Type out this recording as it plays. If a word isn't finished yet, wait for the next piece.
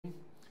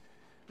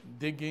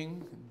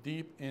digging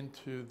deep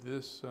into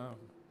this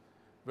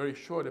very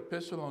short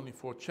epistle, only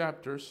 4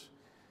 chapters.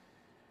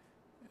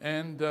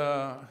 And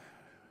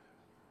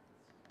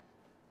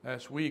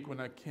last week when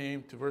I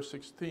came to verse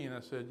 16, I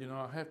said, you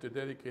know, I have to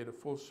dedicate a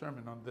full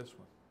sermon on this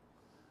one.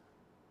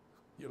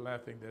 You're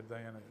laughing there,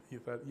 Diana. You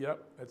thought,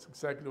 yep, that's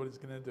exactly what it's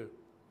going to do.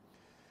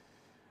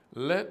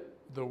 Let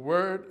the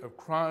word of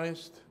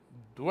Christ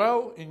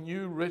dwell in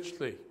you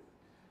richly.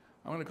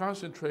 I'm going to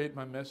concentrate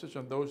my message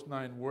on those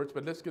 9 words,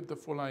 but let's get the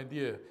full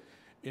idea.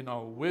 In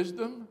all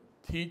wisdom,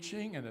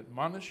 teaching and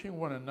admonishing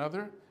one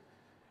another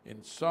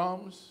in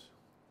psalms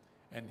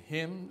and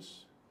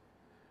hymns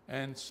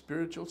and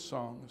spiritual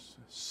songs,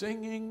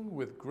 singing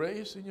with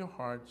grace in your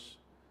hearts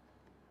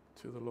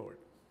to the Lord.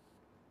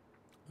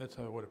 Let's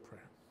have a word of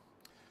prayer.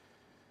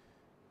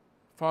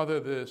 Father,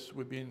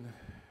 we've been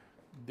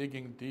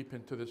digging deep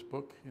into this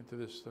book, into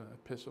this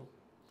epistle.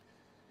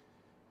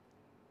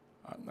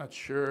 I'm not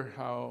sure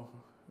how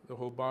the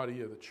whole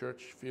body of the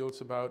church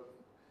feels about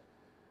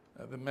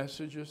the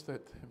messages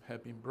that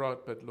have been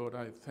brought, but Lord,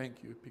 I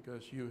thank you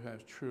because you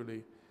have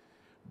truly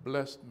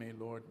blessed me,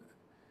 Lord,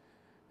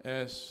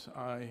 as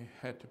I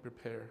had to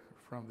prepare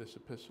from this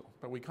epistle.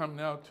 But we come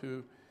now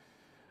to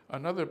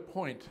another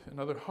point,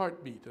 another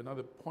heartbeat,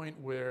 another point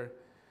where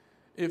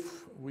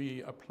if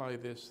we apply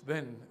this,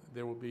 then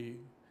there will be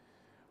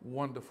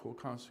wonderful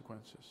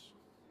consequences.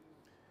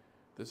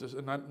 This is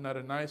not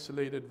an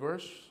isolated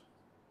verse.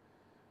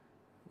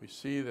 We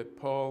see that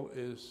Paul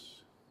is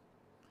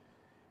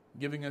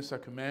giving us a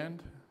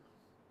command,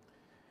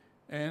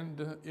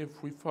 and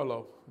if we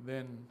follow,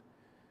 then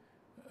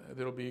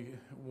there will be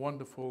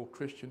wonderful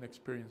Christian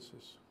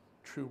experiences,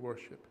 true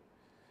worship,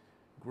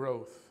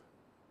 growth,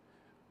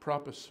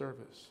 proper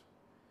service.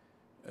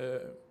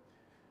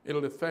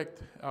 It'll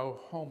affect our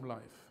home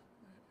life.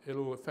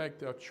 It'll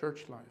affect our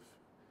church life.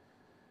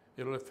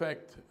 It'll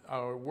affect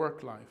our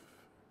work life,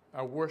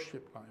 our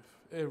worship life.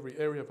 Every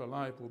area of our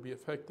life will be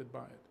affected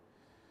by it.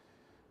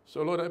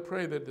 So, Lord, I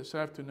pray that this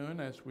afternoon,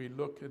 as we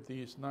look at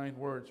these 9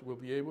 words, we'll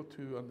be able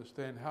to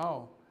understand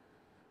how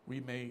we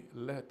may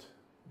let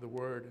the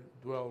word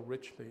dwell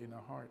richly in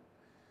our heart.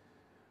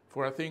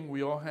 For I think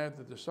we all have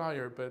the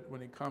desire, but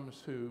when it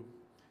comes to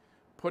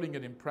putting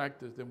it in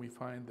practice, then we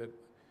find that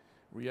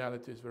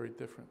reality is very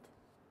different.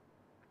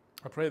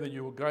 I pray that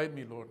you will guide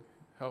me, Lord.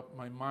 Help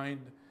my mind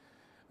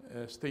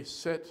stay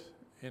set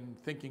in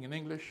thinking in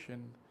English,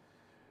 and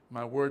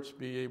my words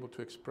be able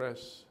to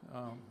express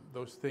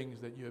those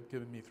things that you have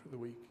given me through the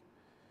week.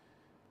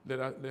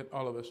 Let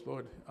all of us,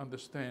 Lord,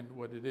 understand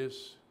what it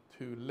is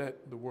to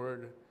let the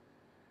word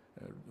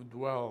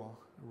dwell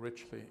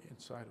richly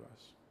inside of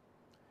us.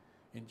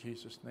 In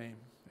Jesus' name,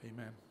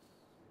 amen.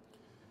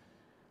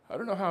 I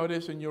don't know how it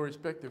is in your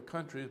respective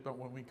countries, but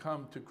when we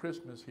come to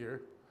Christmas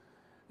here,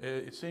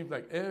 it seems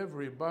like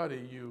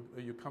everybody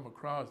you come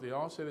across, they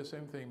all say the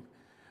same thing.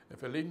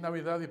 Feliz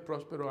Navidad y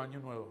Próspero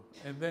Año Nuevo.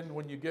 And then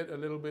when you get a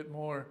little bit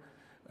more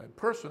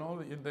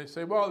personal, they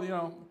say, well, you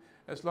know,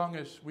 as long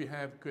as we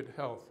have good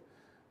health,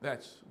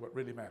 that's what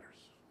really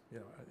matters. You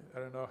know, I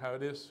don't know how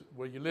it is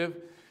where you live,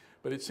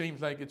 but it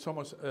seems like it's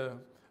almost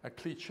a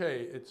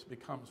cliche. It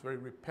becomes very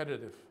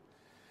repetitive.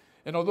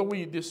 And although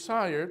we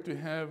desire to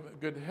have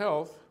good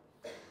health,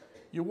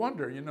 you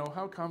wonder, you know,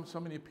 how come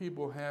so many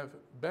people have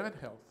bad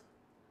health?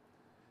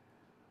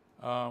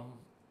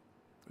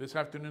 This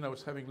afternoon I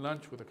was having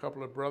lunch with a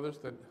couple of brothers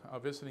that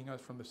are visiting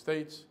us from the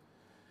States.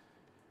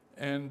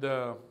 And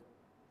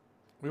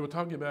we were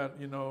talking about,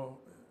 you know,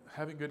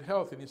 having good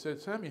health. And he said,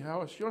 Sammy,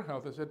 how is your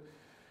health? I said,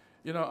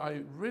 you know,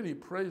 I really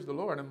praise the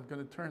Lord. I'm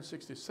going to turn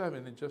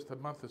 67 in just a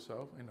month or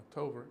so, in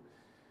October.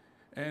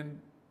 And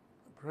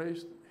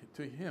praise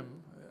to him,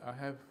 I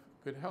have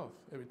good health.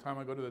 Every time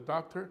I go to the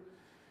doctor,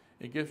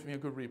 he gives me a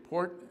good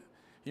report.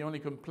 He only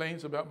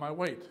complains about my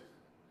weight.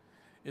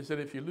 He said,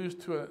 if you lose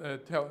 10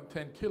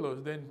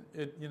 kilos, then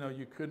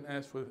you couldn't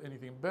ask for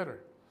anything better.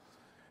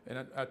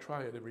 And I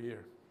try it every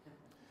year.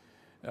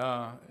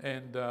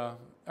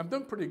 I'm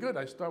doing pretty good.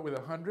 I start with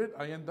 100.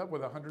 I end up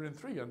with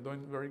 103. I'm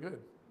doing very good.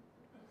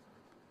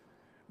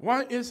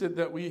 Why is it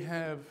that we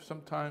have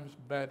sometimes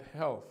bad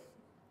health?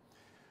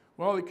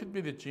 Well, it could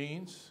be the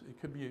genes.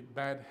 It could be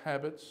bad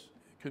habits.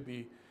 It could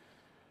be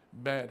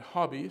bad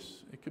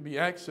hobbies. It could be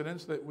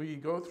accidents that we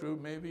go through.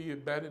 Maybe a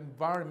bad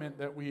environment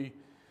that we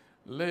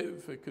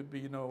live. It could be,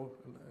 you know,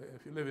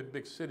 if you live in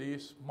big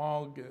cities,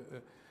 smog,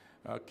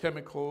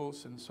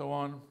 chemicals, and so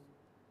on.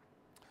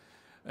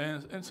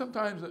 And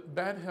sometimes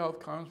bad health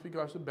comes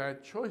because of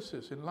bad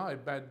choices in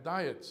life, bad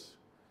diets,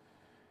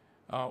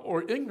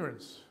 or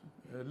ignorance,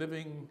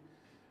 living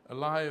a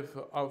life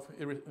of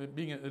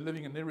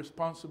living an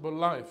irresponsible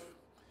life.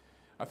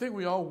 I think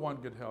we all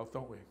want good health,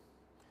 don't we?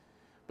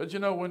 But you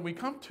know, when we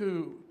come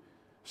to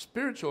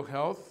spiritual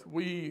health,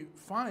 we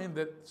find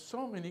that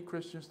so many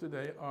Christians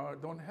today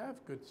don't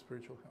have good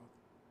spiritual health.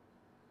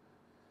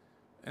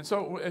 And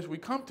so as we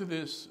come to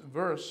this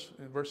verse,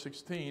 in verse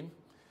 16,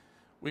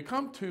 we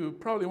come to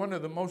probably one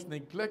of the most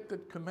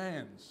neglected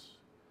commands.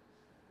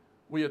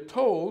 we are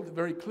told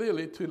very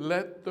clearly to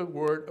let the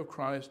word of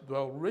Christ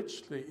dwell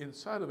richly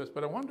inside of us.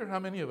 But I wonder how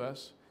many of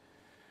us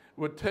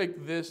would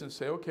take this and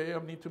say, okay, I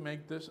need to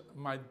make this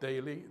my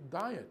daily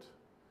diet.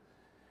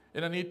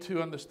 And I need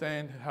to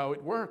understand how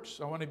it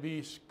works. I want to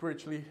be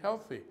spiritually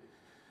healthy.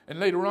 And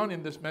later on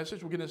in this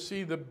message, we're going to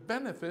see the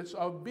benefits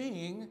of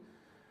being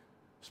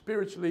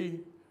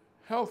spiritually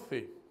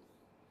healthy.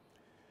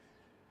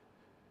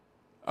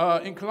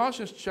 In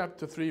Colossians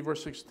chapter 3,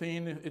 verse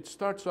 16, it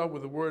starts out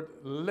with the word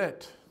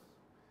let.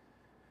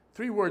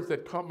 3 words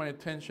that caught my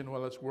attention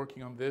while I was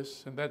working on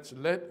this, and that's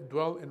let,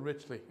 dwell, and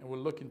richly. And we'll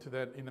look into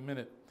that in a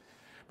minute.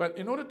 But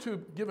in order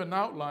to give an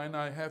outline,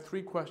 I have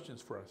 3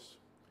 questions for us.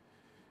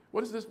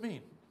 What does this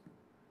mean?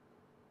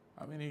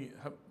 I mean,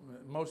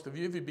 most of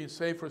you, if you've been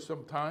saved for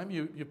some time,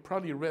 you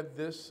probably read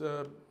this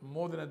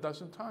more than a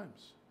dozen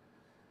times.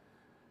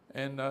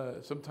 And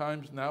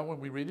sometimes now when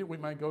we read it, we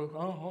might go,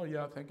 oh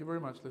yeah, thank you very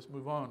much. Let's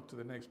move on to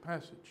the next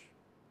passage.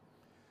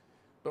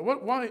 But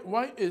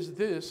why is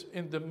this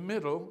in the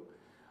middle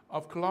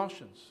of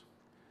Colossians?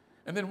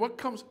 And then what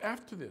comes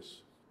after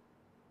this?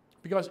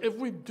 Because if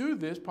we do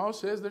this, Paul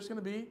says there's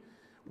going to be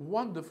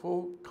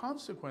wonderful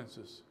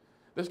consequences.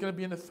 There's going to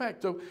be an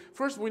effect. So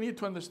first we need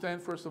to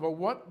understand, first of all,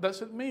 what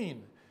does it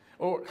mean?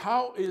 Or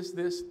how is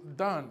this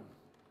done?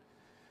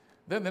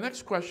 Then the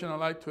next question I'd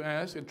like to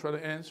ask and try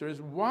to answer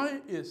is,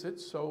 why is it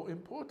so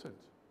important?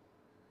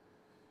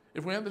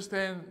 If we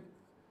understand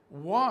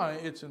why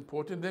it's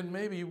important, then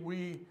maybe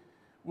we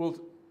will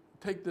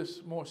take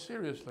this more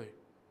seriously.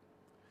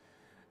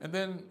 And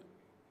then,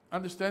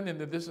 understanding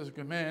that this is a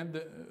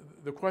command,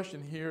 the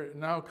question here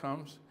now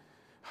comes,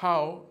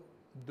 how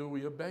do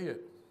we obey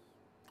it?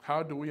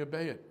 How do we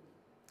obey it?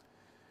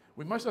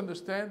 We must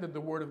understand that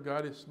the Word of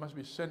God must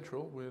be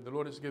central. The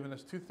Lord has given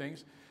us 2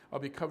 things. I'll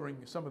be covering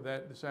some of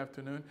that this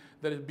afternoon.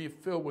 That is, be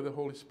filled with the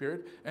Holy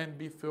Spirit and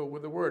be filled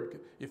with the Word.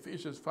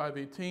 Ephesians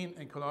 5:18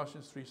 and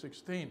Colossians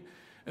 3:16.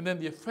 And then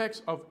the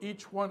effects of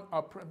each one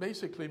are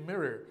basically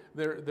mirror.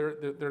 They're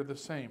the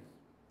same.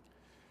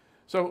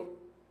 So,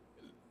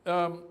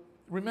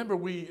 remember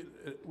we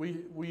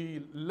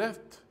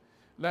left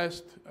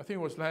last, I think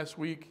it was last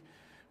week,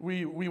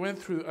 we went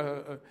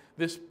through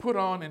this put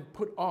on and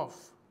put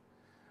off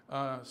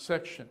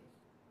section.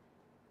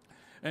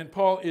 And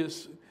Paul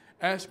is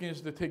asking us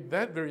to take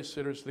that very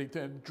seriously,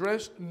 to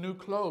dress new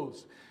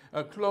clothes,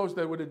 clothes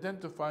that would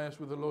identify us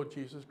with the Lord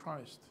Jesus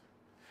Christ.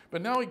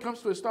 But now he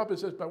comes to a stop and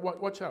says, but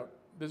watch out,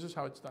 this is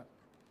how it's done.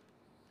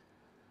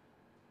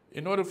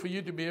 In order for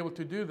you to be able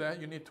to do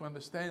that, you need to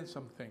understand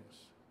some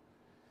things.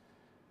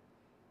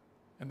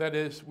 And that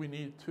is, we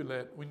need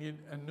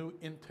a new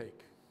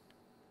intake.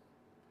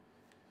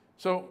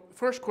 So,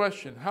 first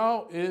question,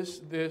 how is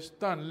this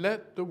done?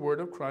 Let the word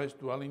of Christ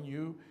dwell in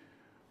you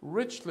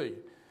richly.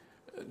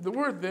 The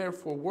word there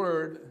for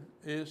word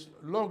is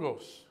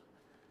logos.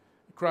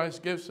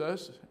 Christ gives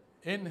us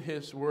in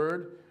his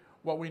word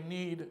what we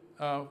need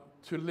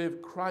to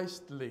live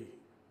Christly.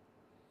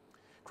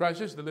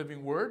 Christ is the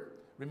living word.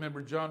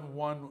 Remember John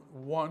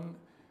 1:1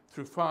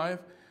 through 5.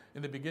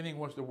 In the beginning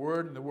was the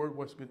Word, and the Word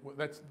was,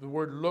 that's the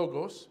word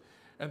logos,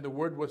 and the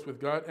Word was with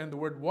God, and the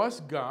Word was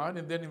God.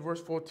 And then in verse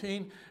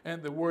 14,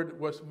 and the Word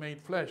was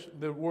made flesh.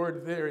 The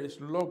word there is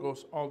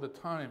logos all the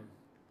time.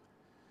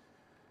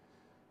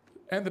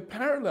 And the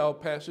parallel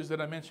passage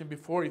that I mentioned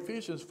before,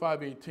 Ephesians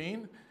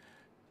 5:18,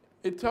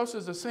 it tells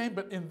us the same,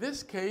 but in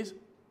this case,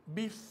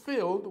 be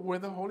filled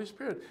with the Holy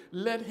Spirit.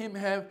 Let him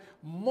have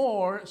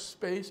more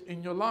space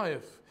in your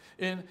life.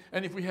 And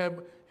if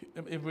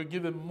we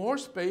give him more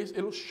space,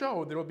 it'll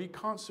show. There will be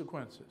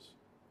consequences.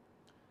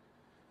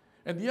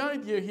 And the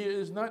idea here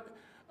is not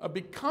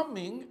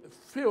becoming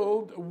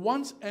filled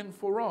once and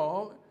for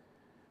all.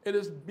 It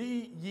is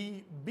be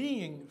ye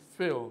being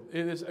filled.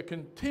 It is a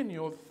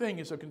continual thing.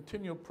 It's a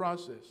continual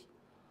process.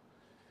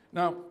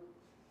 Now,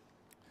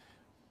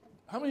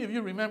 how many of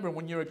you remember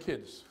when you were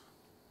kids?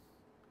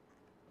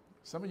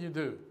 Some of you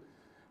do.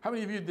 How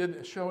many of you did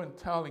a show and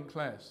tell in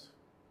class?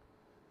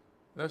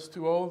 That's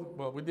too old?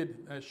 Well, we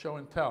did a show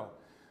and tell.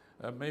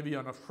 Maybe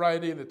on a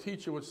Friday, the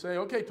teacher would say,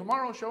 okay,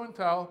 tomorrow show and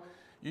tell.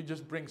 You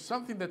just bring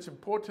something that's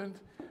important,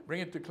 bring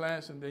it to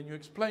class, and then you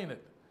explain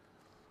it.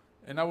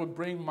 And I would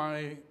bring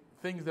my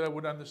things that I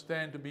would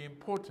understand to be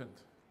important.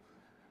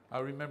 I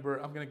remember,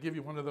 I'm going to give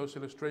you one of those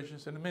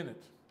illustrations in a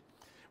minute.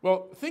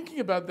 Well,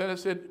 thinking about that, I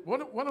said, why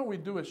don't we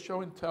do a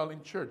show and tell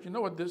in church? You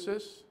know what this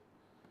is?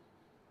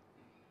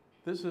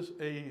 This is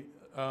a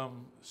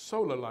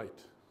solar light.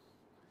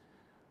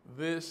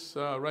 This,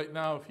 right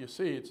now, if you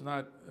see, it's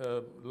not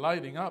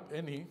lighting up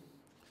any.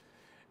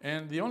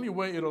 And the only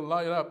way it'll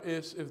light up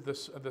is if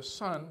the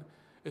sun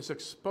is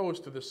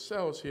exposed to the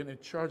cells here and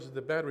it charges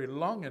the battery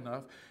long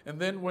enough. And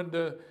then when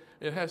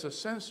it has a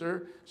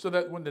sensor, so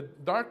that when the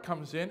dark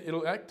comes in,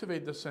 it'll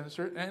activate the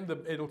sensor and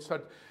it'll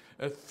start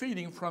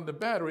feeding from the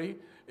battery.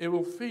 It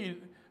will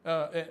feed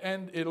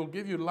and it'll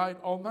give you light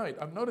all night.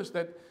 I've noticed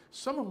that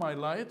some of my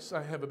lights,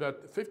 I have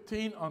about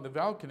 15 on the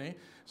balcony,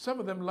 some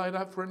of them light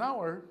up for an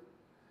hour.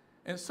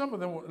 And some of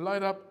them will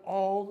light up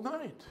all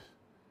night.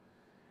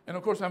 And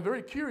of course, I'm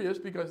very curious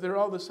because they're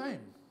all the same.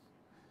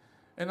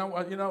 And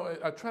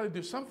I try to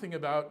do something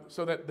about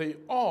so that they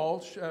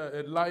all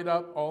light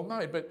up all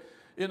night. But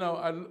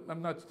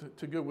I'm not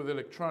too good with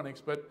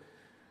electronics, but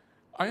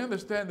I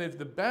understand that if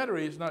the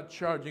battery is not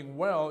charging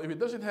well, if it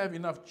doesn't have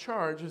enough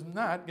charge, it's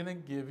not going to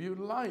give you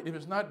light. If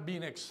it's not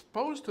being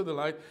exposed to the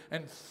light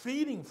and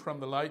feeding from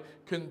the light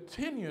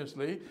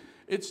continuously,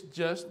 it's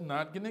just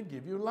not going to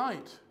give you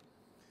light.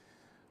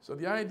 So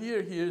the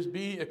idea here is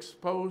be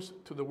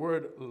exposed to the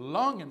Word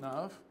long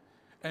enough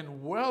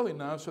and well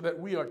enough so that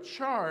we are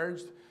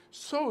charged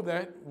so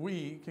that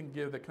we can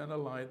give the kind of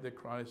light that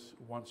Christ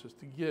wants us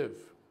to give.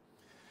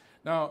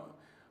 Now,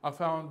 I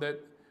found that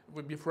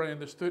before I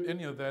understood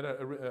any of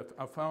that,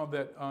 I found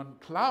that on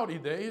cloudy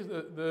days,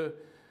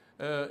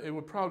 it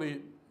would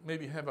probably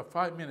maybe have a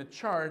 5-minute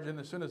charge, and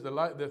as soon as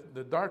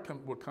the dark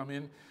would come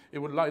in, it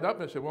would light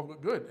up. And I said, well,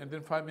 good. And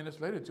then 5 minutes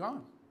later, it's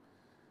gone.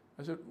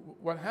 I said,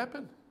 what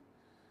happened?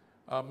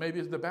 Maybe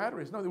it's the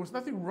batteries. No, there was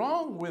nothing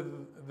wrong with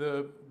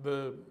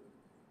the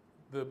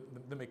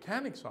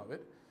mechanics of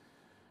it.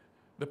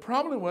 The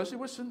problem was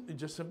it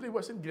just simply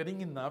wasn't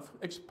getting enough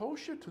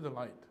exposure to the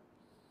light.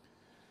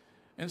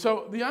 And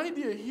so the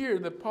idea here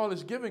that Paul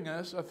is giving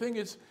us, I think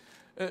it's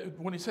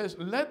when he says,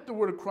 let the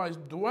word of Christ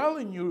dwell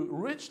in you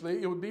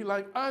richly, it would be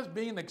like us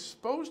being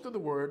exposed to the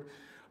word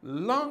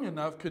long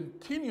enough,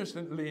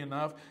 continuously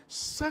enough,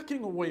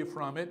 sucking away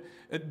from it,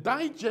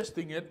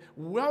 digesting it,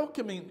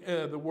 welcoming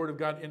the word of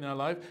God in our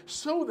life,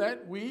 so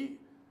that we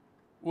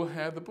will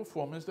have the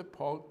performance that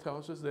Paul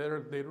tells us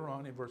there later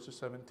on in verses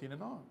 17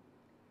 and on.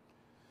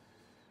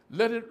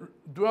 Let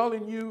it dwell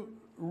in you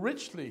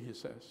richly, he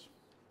says.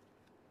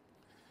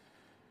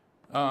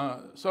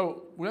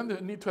 So we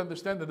need to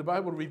understand that the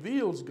Bible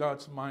reveals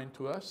God's mind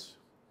to us,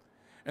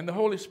 and the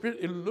Holy Spirit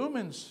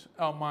illumines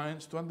our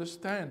minds to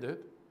understand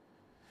it.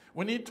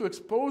 We need to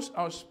expose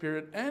our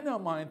spirit and our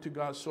mind to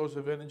God's source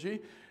of energy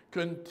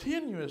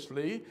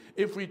continuously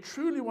if we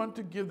truly want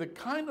to give the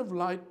kind of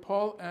light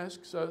Paul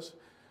asks us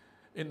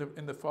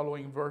in the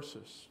following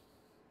verses.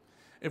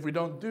 If we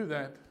don't do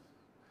that,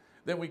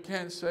 then we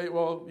can't say,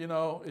 well,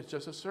 it's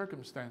just the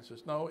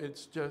circumstances. No,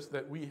 it's just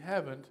that we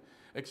haven't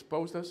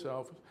exposed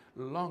ourselves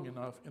long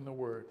enough in the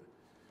Word.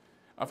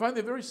 I find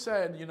it very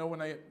sad,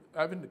 when I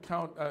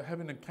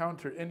haven't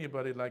encountered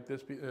anybody like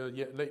this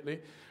yet lately,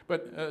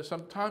 but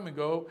some time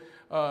ago,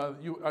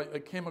 I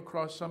came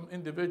across some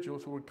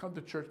individuals who would come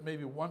to church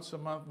maybe once a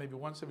month, maybe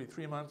once every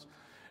 3 months,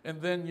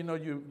 and then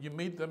you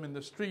meet them in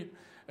the street,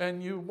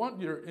 and you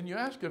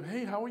ask them,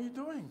 hey, how are you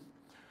doing?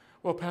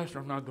 Well, Pastor,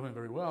 I'm not doing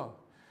very well.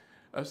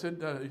 I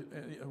said,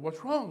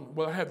 what's wrong?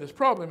 Well, I have this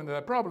problem and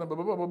that problem, blah,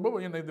 blah, blah, blah, blah.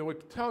 And they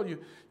would tell you,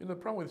 the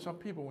problem with some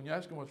people, when you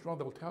ask them what's wrong,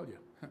 they will tell you.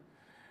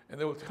 And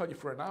they will tell you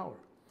for an hour.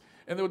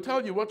 And they will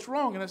tell you what's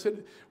wrong. And I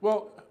said,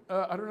 well,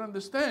 I don't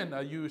understand.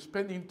 Are you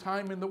spending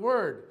time in the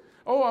Word?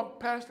 Oh,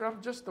 Pastor,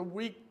 I'm just a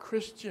weak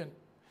Christian.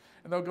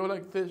 And they'll go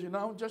like this,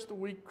 I'm just a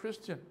weak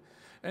Christian.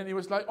 And he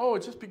was like, oh,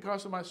 it's just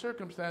because of my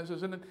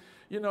circumstances. And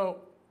then,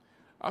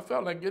 I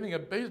felt like getting a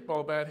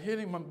baseball bat,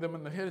 hitting them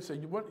in the head and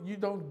saying, what? You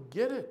don't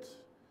get it.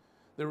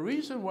 The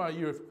reason why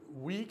you're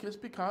weak is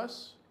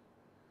because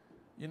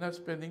you're not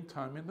spending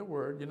time in the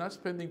Word. You're not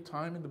spending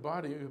time in the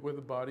body, with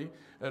the body,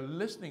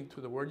 listening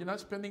to the Word. You're not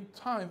spending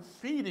time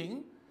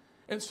feeding.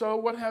 And so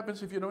what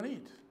happens if you don't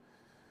eat?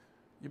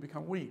 You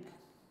become weak.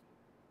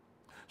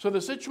 So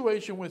the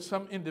situation with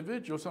some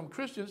individuals, some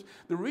Christians,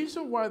 the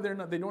reason why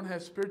they don't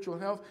have spiritual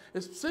health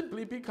is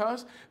simply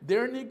because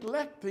they're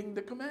neglecting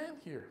the command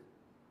here.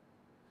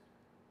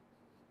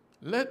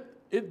 Let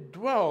it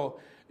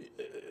dwell.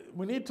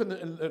 We need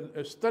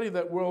to study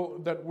that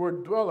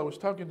word dwell. I was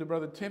talking to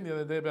Brother Tim the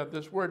other day about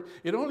this word.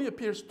 It only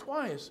appears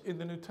twice in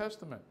the New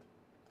Testament.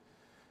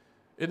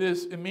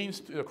 It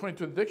means, according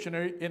to the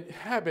dictionary,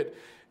 inhabit.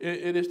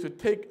 It is to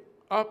take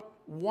up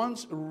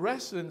one's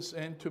residence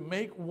and to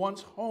make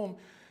one's home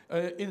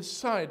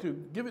inside,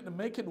 to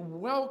make it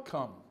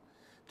welcome,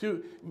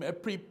 to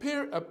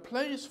prepare a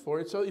place for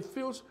it so it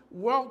feels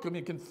welcome.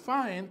 You can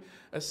find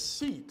a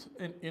seat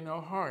in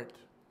our heart.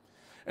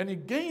 And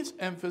it gains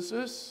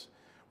emphasis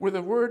with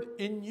the word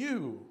in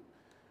you.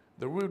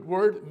 The root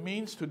word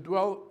means to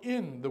dwell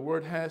in. The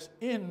word has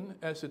in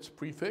as its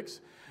prefix.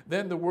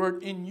 Then the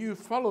word in you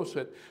follows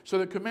it. So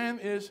the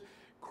command is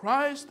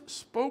Christ's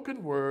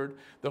spoken word,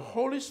 the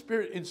Holy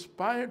Spirit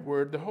inspired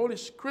word, the Holy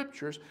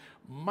Scriptures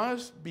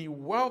must be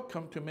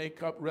welcome to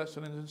make up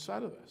residence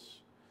inside of us.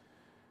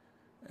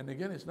 And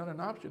again, it's not an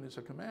option, it's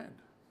a command.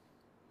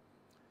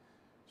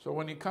 So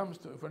when it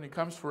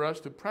comes for us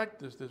to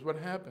practice this, what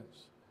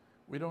happens?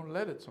 We don't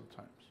let it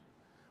sometimes.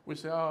 We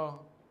say, oh,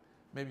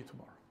 maybe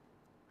tomorrow.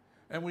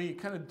 And we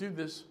kind of do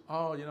this,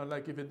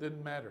 like if it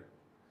didn't matter.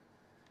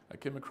 I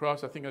came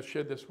across, I think I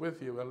shared this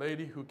with you, a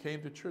lady who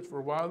came to church for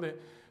a while.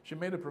 She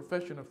made a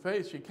profession of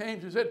faith. She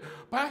came, she said,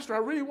 Pastor, I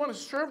really want to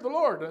serve the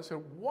Lord. And I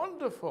said,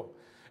 wonderful.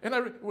 And I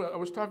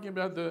was talking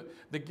about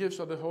the gifts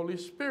of the Holy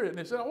Spirit. And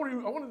they said, I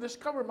want to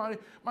discover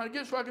my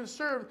gifts so I can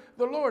serve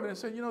the Lord. And I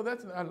said,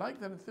 I like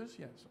that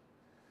enthusiasm.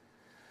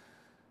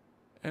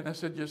 And I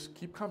said, just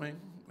keep coming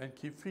and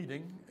keep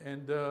feeding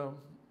and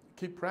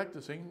keep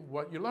practicing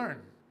what you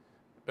learn.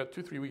 But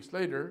 2-3 weeks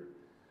later,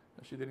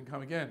 she didn't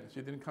come again.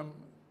 She didn't come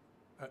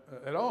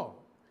at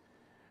all.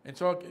 And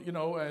so, you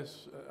know, I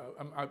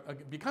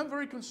become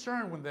very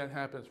concerned when that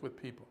happens with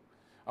people.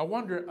 I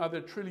wonder, are they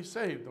truly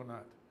saved or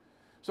not?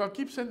 So I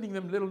keep sending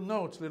them little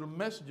notes, little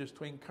messages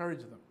to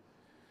encourage them.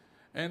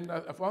 And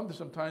I wonder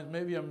sometimes,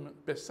 maybe I'm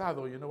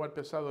pesado. You know what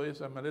pesado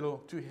is? I'm a little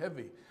too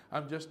heavy.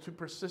 I'm just too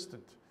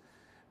persistent.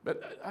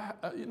 But,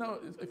 you know,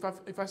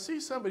 if I see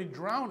somebody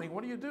drowning,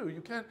 what do?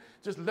 You can't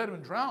just let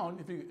them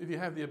drown if you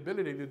have the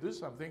ability to do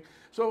something.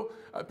 So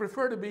I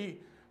prefer to be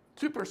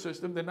too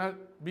persistent than not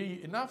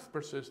be enough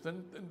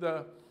persistent.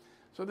 And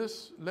so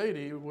this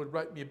lady would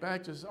write me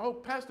back, just, oh,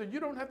 Pastor, you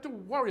don't have to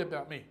worry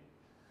about me.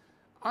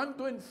 I'm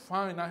doing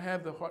fine. I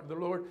have the heart of the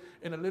Lord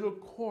in a little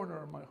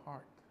corner of my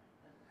heart.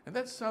 And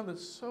that sounded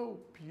so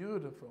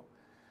beautiful.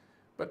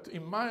 But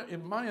in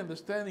my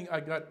understanding, I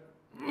got,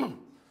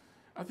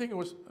 I think it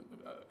was,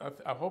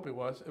 I hope it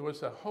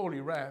was a holy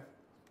wrath.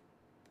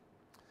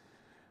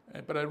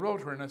 But I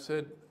wrote her and I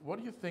said, what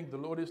do you think? The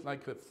Lord is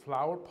like a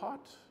flower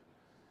pot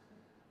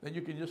that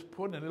you can just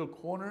put in a little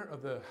corner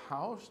of the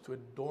house to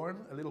adorn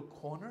a little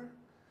corner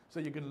so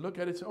you can look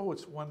at it and say, oh,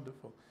 it's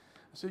wonderful.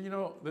 I said, you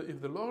know, if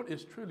the Lord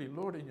is truly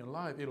Lord in your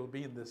life, it'll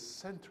be in the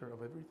center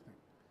of everything.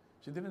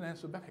 She didn't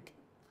answer back.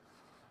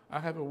 I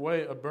have a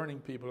way of burning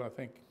people, I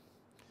think.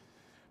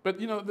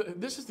 But, you know,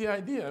 this is the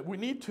idea. We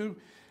need to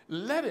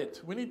let it.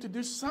 We need to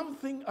do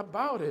something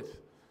about it.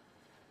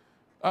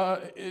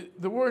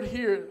 The word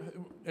here,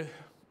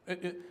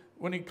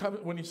 when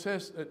he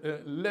says,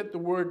 let the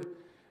word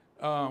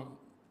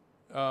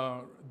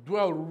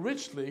dwell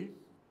richly,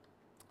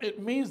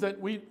 it means that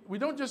we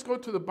don't just go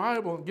to the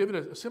Bible and give it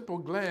a simple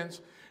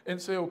glance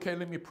and say, okay,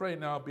 let me pray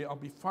now, I'll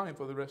be fine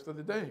for the rest of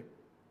the day.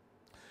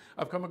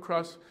 I've come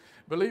across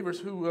believers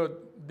who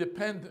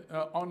depend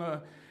on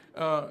a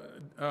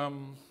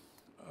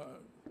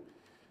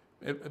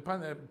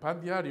pan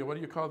diario, what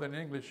do you call that in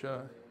English?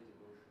 The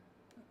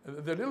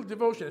little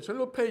devotion. It's a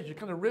little page. You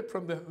kind of rip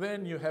from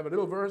then you have a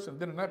little verse and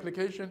then an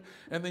application,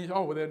 and then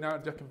well, now I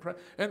can pray.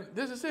 And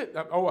this is it.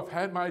 Oh, I've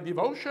had my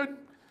devotion.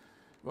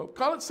 Well,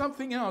 call it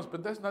something else,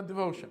 but that's not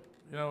devotion.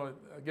 You know,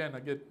 again,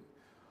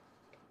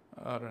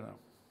 I don't know.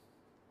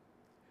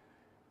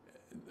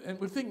 And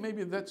we think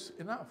maybe that's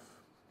enough.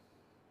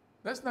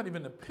 That's not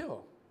even a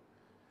pill.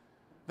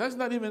 That's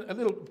not even a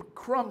little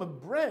crumb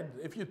of bread.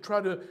 If you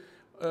try to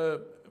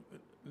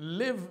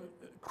live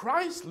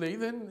Christly,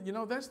 then, you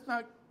know, that's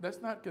not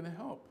going to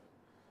help.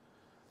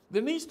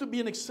 There needs to be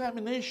an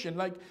examination,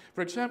 like,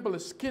 for example, a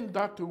skin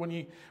doctor, when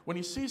he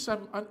sees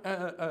some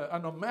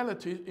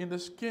abnormality in the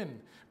skin.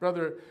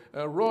 Brother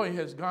Roy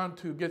has gone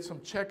to get some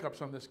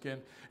checkups on the skin.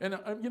 And,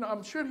 you know,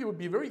 I'm sure he would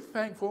be very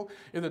thankful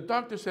if the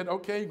doctor said,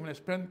 okay, you're going to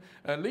spend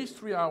at least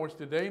 3 hours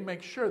today,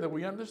 make sure that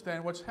we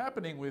understand what's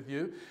happening with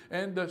you,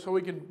 and so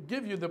we can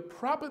give you the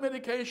proper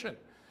medication.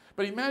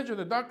 But imagine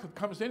the doctor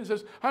comes in and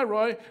says, hi,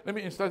 Roy, let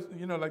me start,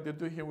 you know, like they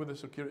do here with the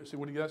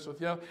Seguridad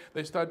Social.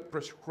 They start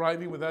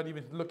prescribing without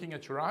even looking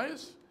at your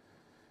eyes.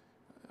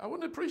 I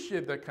wouldn't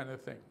appreciate that kind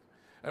of thing.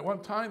 At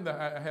one time,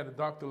 I had a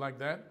doctor like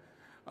that.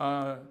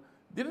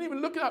 Didn't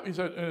even look it up. He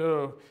said,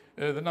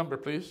 the number,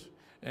 please.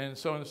 And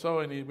so,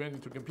 and he went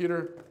into the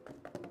computer.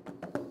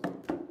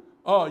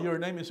 Oh, your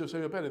name is Jose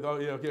Perez. Oh,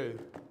 yeah, okay.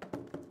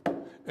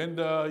 And,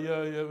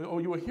 oh,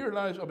 you were here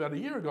about a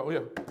year ago. Yeah.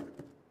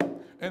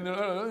 And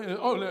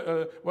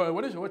well,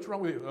 what is it? What's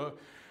wrong with you?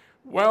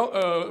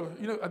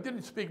 You know, I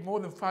didn't speak more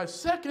than 5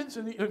 seconds,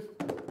 and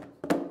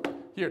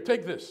here,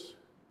 take this.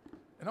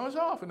 And I was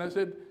off, and I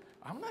said,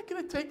 I'm not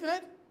going to take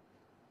that.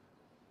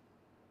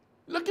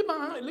 Look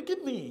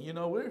at me. You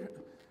know,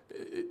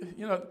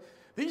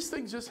 these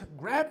things just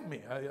grab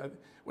me.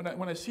 When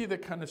I see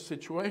that kind of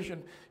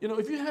situation, you know,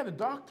 if you had a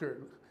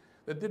doctor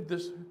that did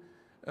this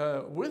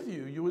with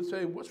you, you would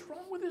say, what's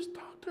wrong with this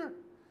doctor?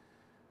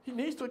 He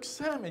needs to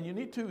examine. You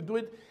need to do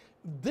it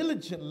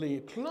diligently,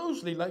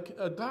 closely, like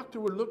a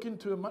doctor would look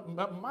into a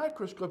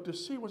microscope to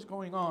see what's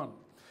going on.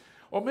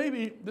 Or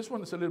maybe, this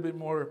one is a little bit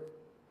more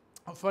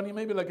funny,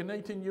 maybe like an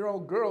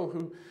 18-year-old girl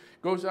who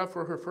goes out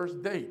for her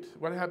first date.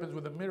 What happens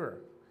with the mirror?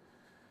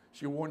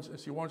 She wants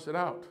it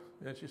out.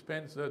 And she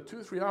spends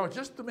 2-3 hours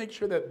just to make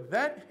sure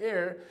that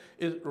hair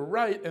is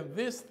right, and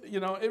this, you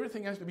know,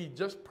 everything has to be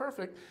just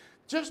perfect,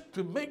 just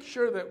to make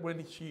sure that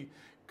when she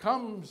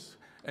comes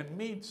and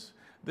meets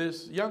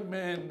this young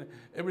man,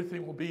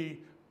 everything will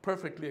be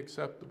perfectly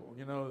acceptable.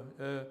 You know,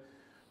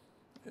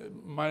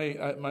 my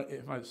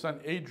son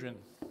Adrian,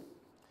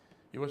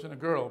 he wasn't a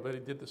girl, but he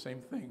did the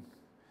same thing.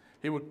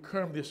 He would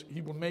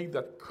he would make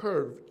that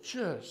curve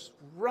just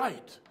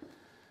right.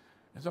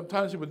 And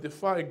sometimes he would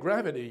defy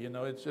gravity, you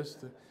know, it's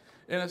just,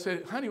 and I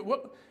said, honey,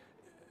 what,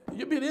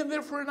 you've been in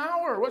there for an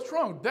hour, what's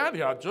wrong?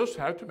 Daddy, I just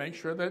have to make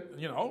sure that,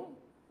 you know,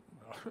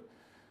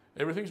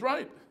 everything's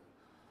right.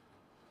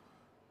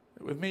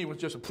 With me, it was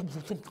just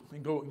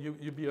and go.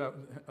 You be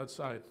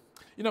outside.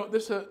 You know,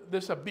 there's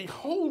a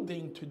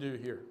beholding to do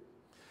here.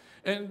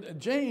 And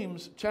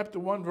James chapter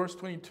 1 verse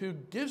 22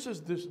 gives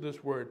us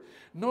this word.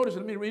 Notice,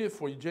 let me read it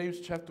for you.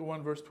 James chapter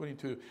 1 verse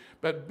 22.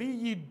 But be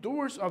ye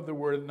doers of the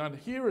word, not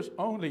hearers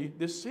only,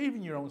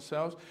 deceiving your own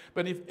selves.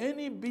 But if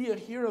any be a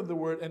hearer of the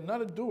word and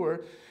not a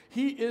doer,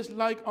 he is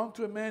like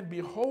unto a man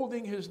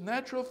beholding his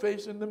natural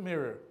face in the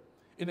mirror,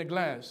 in a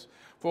glass.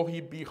 For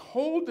he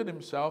beholdeth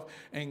himself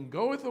and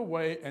goeth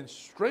away, and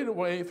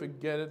straightway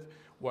forgetteth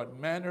what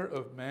manner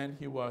of man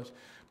he was.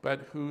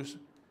 But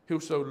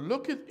whoso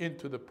looketh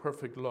into the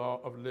perfect law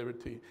of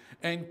liberty,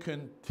 and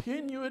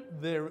continueth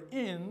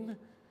therein,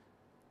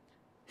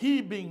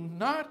 he being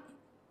not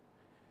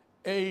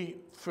a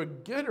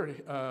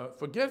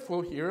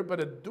forgetful hearer, but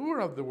a doer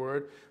of the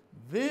word,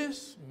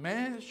 this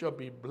man shall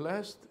be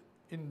blessed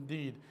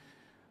indeed.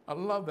 I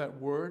love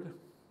that word.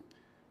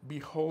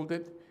 Behold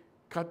it.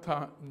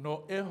 Kata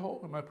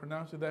noeho. Am I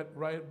pronouncing that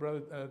right,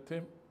 Brother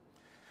Tim?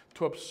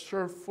 To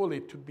observe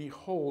fully, to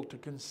behold, to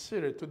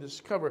consider, to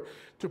discover,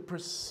 to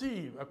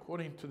perceive,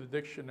 according to the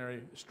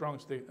dictionary,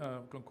 Strong's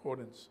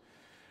Concordance.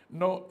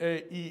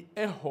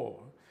 Noeho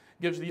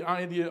gives the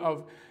idea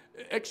of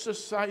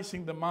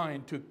exercising the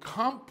mind, to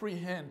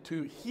comprehend,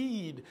 to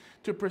heed,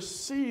 to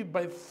perceive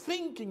by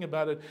thinking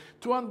about it,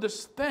 to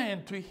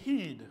understand, to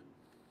heed.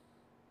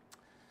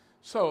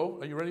 So,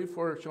 are you ready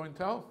for show and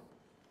tell?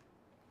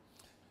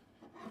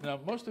 Now,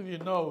 most of you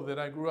know that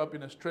I grew up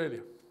in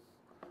Australia.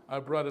 I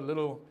brought a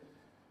little.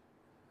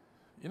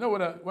 You know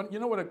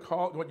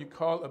what you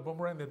call a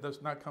boomerang that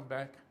does not come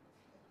back?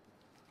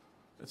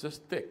 It's a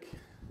stick.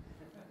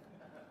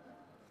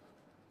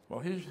 Well,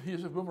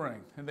 here's a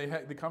boomerang, and they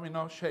come in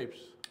all shapes.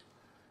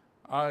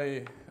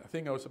 I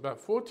think I was about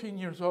 14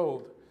 years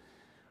old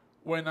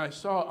when I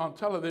saw on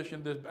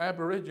television this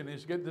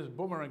Aborigines get this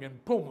boomerang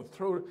and boom,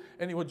 throw it,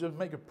 and he would just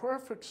make a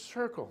perfect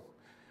circle.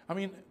 I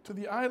mean, to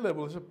the eye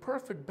level, it's a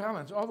perfect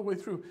balance all the way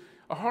through,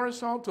 a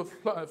horizontal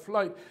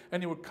flight,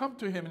 and he would come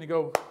to him and he'd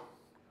go,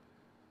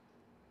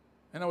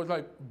 and I was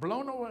like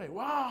blown away.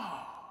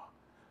 Wow!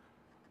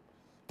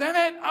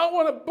 Dad, I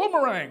want a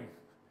boomerang.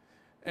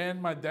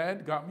 And my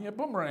dad got me a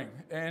boomerang,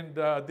 and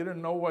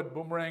didn't know what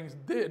boomerangs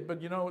did,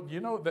 but you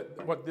know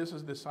that what this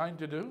is designed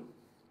to do?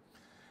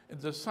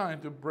 It's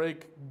designed to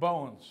break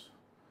bones.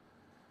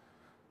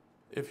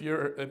 If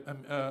you're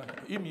an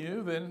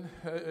emu, then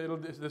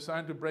it's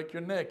designed to break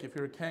your neck. If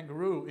you're a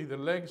kangaroo, either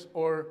legs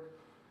or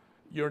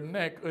your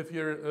neck. If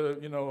you're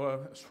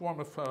a swarm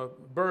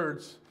of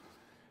birds,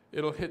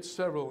 it'll hit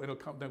several. They'll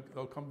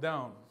come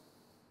down.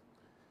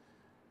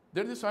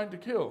 They're designed to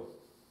kill.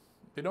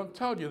 They don't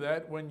tell you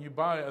that when you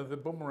buy the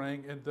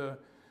boomerang at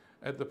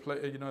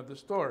the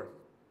store.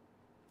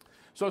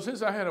 So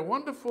since I had a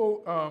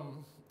wonderful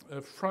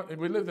front,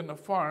 we lived in a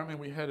farm, and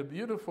we had a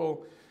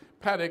beautiful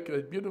paddock, a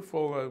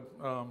beautiful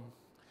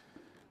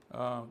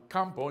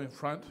campo in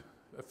front,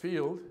 a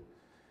field,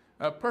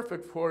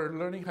 perfect for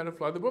learning how to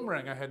fly the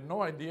boomerang. I had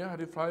no idea how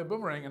to fly a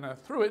boomerang, and I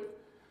threw it,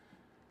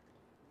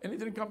 and it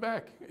didn't come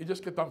back. It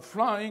just kept on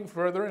flying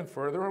further and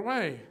further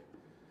away.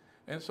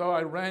 And so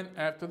I ran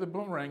after the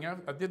boomerang.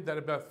 I did that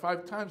about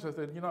 5 times. I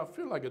said, I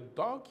feel like a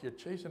dog here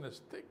chasing a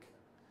stick.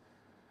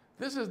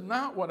 This is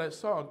not what I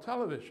saw on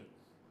television.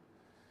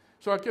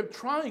 So I kept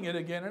trying it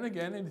again and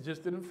again, and it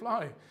just didn't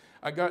fly.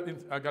 I got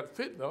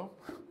fit, though,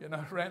 and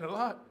I ran a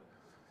lot.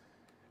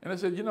 And I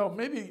said,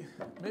 maybe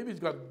it's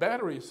got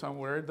batteries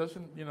somewhere. It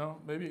doesn't,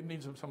 maybe it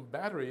needs some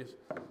batteries.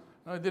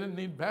 No, it didn't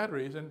need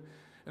batteries. And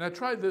I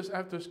tried this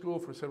after school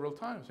for several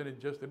times, and it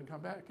just didn't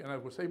come back. And I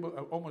was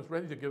almost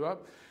ready to give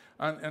up.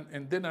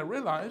 And then I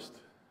realized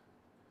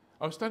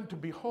I was starting to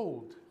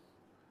behold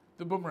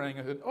the boomerang.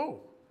 I said,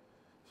 oh,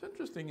 it's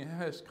interesting. It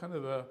has kind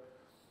of a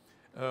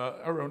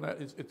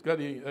it's got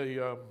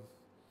a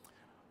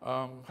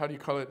how do you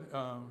call it?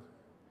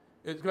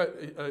 It's got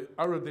an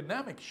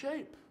aerodynamic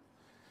shape.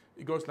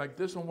 It goes like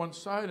this on one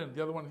side and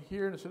the other one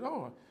here. And I said,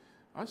 oh,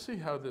 I see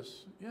how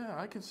this,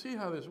 I can see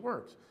how this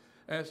works.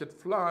 As it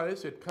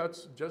flies, it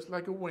cuts just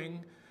like a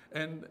wing,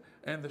 and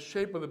the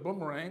shape of the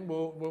boomerang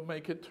will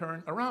make it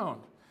turn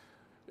around.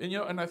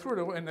 And I threw it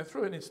away, and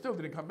it still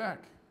didn't come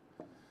back.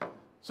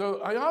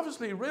 So I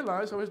obviously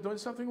realized I was doing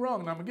something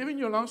wrong. And I'm giving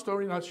you a long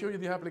story, and I'll show you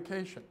the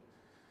application.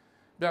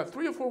 About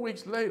 3 or 4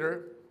 weeks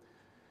later,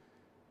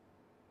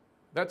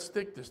 that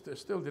stick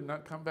still did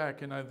not come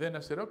back. And then I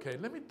said, okay,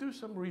 let me do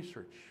some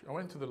research. I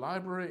went to the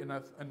library, and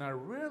I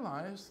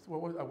realized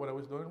what I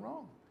was doing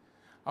wrong.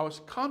 I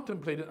was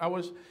contemplating, I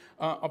was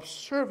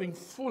observing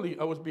fully,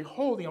 I was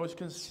beholding, I was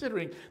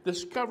considering,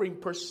 discovering,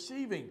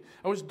 perceiving.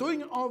 I was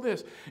doing all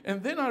this.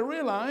 And then I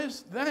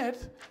realized that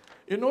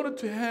in order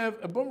to have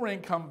a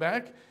boomerang come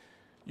back,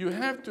 you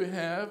have to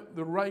have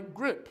the right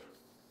grip.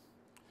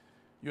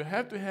 You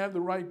have to have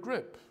the right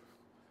grip.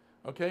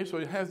 Okay, so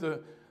it has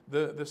the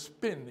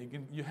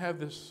spin. You have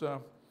this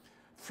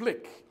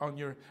flick on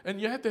your, and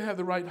you have to have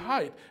the right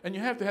height, and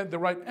you have to have the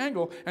right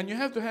angle, and you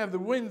have to have the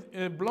wind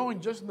blowing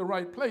just in the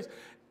right place.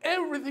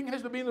 Everything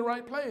has to be in the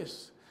right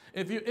place.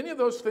 If any of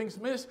those things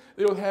miss,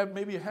 they'll have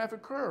maybe half a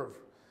curve.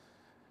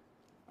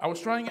 I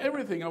was trying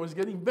everything. I was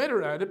getting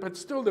better at it, but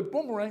still the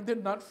boomerang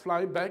did not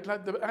fly back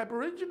like the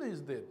Aborigines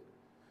did.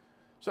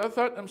 So I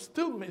thought, I'm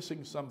still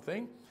missing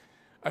something.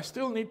 I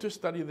still need to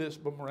study this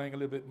boomerang a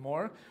little bit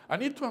more. I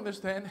need to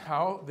understand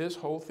how this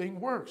whole thing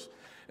works.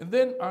 And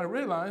then I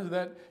realized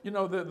that, you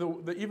know,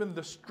 even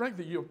the strength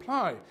that you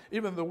apply,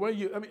 even the way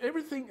you, I mean,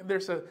 everything,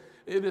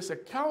 it is a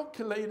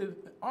calculated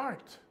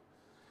art.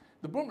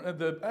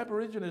 The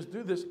Aborigines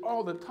do this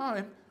all the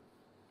time.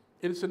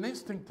 It is an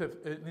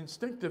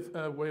instinctive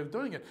way of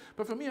doing it.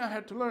 But for me, I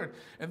had to learn.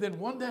 And then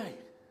one day,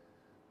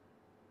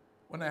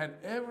 when I had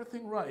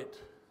everything right,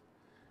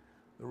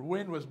 the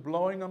wind was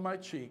blowing on my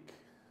cheek.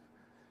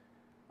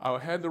 I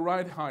had the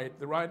right height,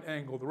 the right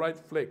angle, the right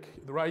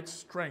flick, the right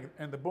strength,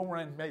 and the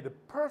boomerang made a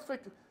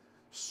perfect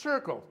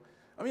circle.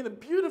 I mean, a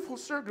beautiful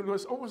circle. It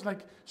was almost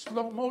like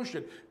slow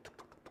motion.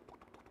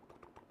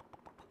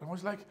 I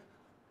was like,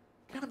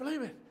 can't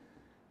believe it.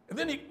 And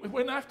then he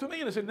went after me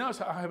and I said, now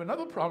I have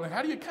another problem.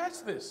 How do you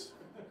catch this?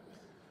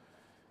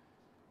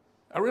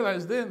 I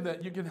realized then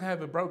that you can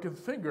have a broken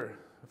finger.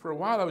 For a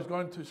while I was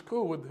going to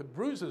school with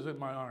bruises in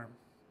my arm.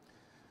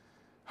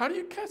 How do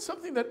you catch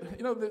something that,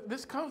 you know,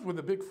 this comes with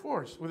a big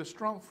force, with a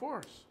strong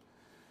force?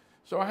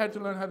 So I had to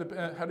learn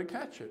how to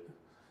catch it.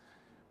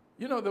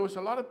 You know, there was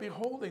a lot of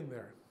beholding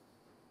there.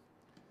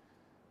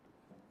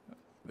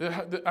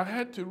 I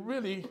had to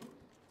really,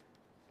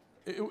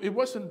 it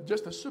wasn't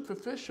just a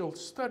superficial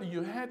study.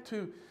 You had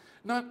to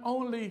not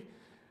only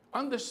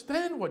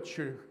understand what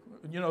you're,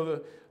 you know,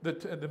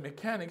 the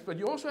mechanics, but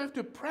you also have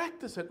to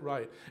practice it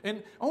right.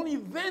 And only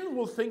then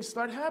will things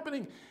start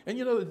happening. And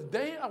you know, the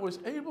day I was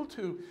able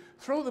to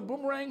throw the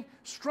boomerang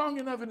strong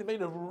enough and it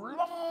made a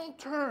long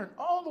turn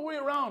all the way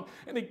around.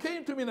 And it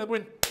came to me and I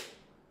went,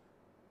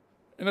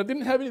 and I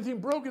didn't have anything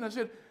broken. I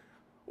said,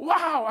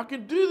 wow, I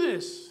can do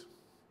this.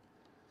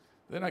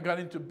 Then I got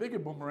into bigger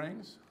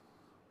boomerangs.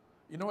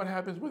 You know what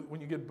happens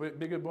when you get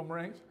bigger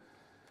boomerangs?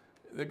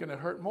 They're going to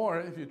hurt more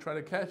if you try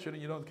to catch it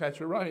and you don't catch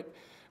it right.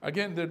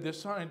 Again, they're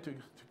designed to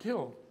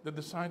kill. They're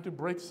designed to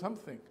break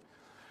something.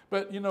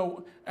 But, you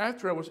know,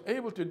 after I was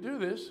able to do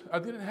this, I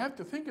didn't have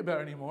to think about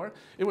it anymore.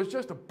 It was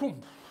just a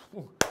boom,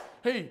 boom.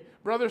 Hey,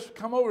 brothers,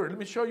 come over. Let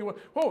me show you what.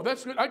 Oh,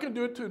 that's good. I can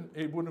do it too.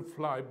 It wouldn't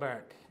fly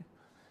back.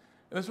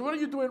 And I said, what are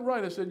you doing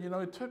right? I said, you know,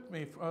 it took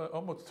me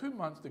almost 2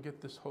 months to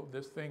get this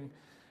thing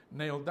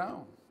nailed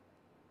down.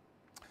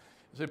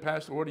 I said,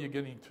 Pastor, what are you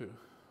getting to?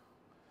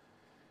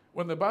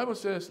 When the Bible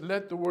says,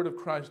 let the word of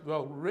Christ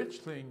dwell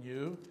richly in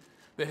you,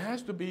 there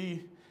has to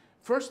be,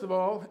 first of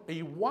all,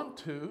 a want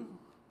to,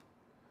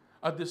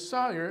 a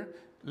desire,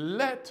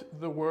 let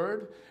the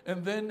word,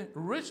 and then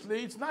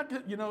richly, it's not,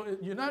 you know,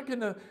 you're not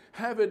going to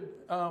have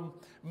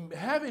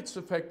its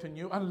effect in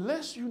you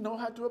unless you know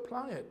how to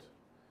apply it.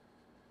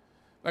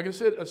 Like I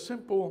said, a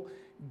simple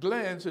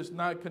glance is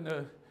not going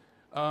to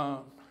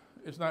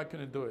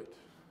do it.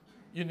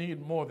 You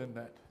need more than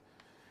that.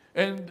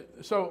 And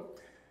so,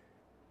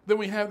 then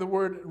we have the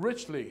word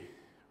richly,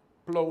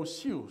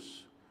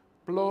 plosius,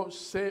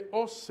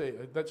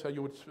 ploseose, that's how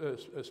you would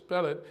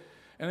spell it.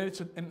 And it's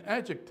an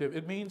adjective.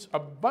 It means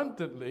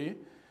abundantly.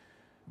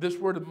 This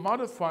word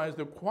modifies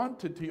the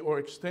quantity or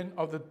extent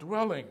of the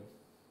dwelling.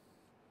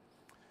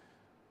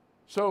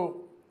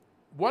 So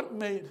what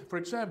made, for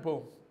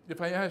example,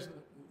 if I ask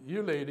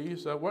you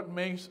ladies, what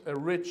makes a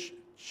rich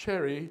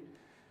cherry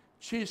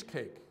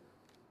cheesecake?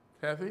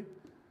 Kathy?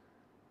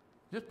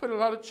 Just put a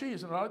lot of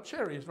cheese and a lot of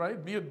cherries, right?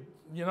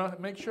 You know,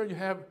 make sure you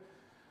have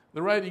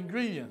the right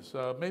ingredients.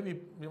 Maybe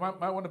you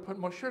might want to put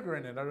more sugar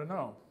in it. I don't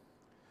know.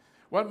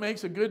 What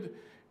makes a good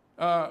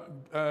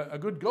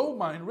gold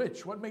mine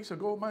rich? What makes a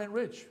gold mine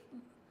rich?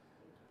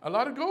 A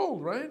lot of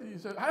gold, right? You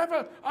say,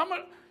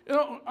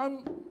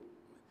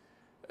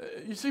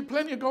 you see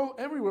plenty of gold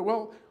everywhere.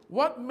 Well,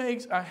 what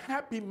makes a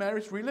happy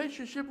marriage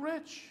relationship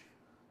rich?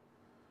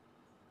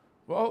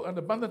 Well, an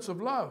abundance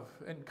of love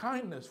and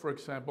kindness, for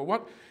example.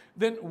 What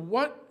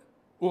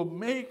will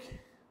make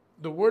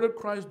the word of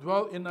Christ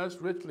dwell in us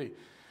richly?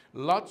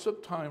 Lots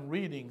of time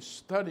reading,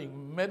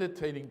 studying,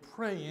 meditating,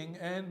 praying,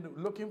 and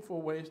looking for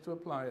ways to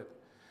apply it.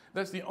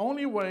 That's the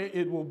only way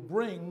it will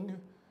bring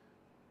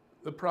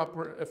the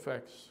proper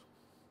effects.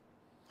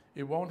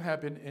 It won't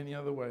happen any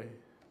other way.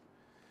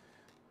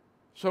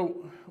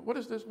 So, what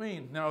does this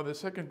mean? Now, the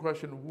second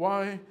question,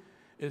 why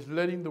is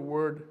letting the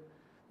word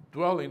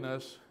dwell in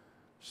us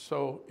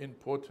so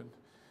important?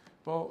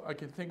 Well, I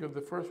can think of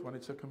the first one.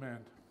 It's a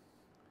command.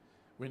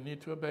 We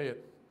need to obey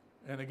it.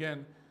 And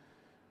again,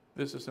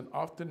 this is an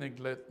often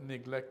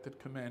neglected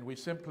command. We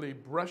simply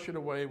brush it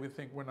away. We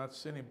think we're not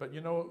sinning. But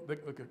you know,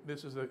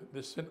 this is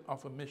the sin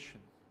of omission.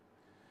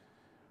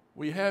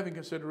 We have in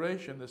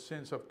consideration the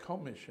sins of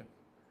commission.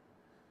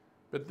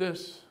 But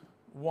this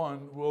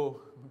one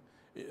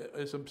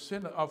is a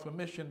sin of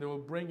omission that will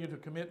bring you to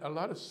commit a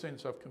lot of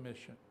sins of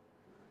commission.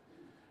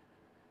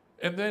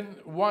 And then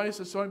why is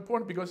it so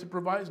important? Because it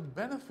provides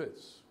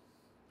benefits.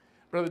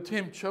 Brother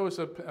Tim chose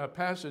a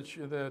passage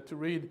to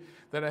read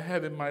that I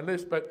have in my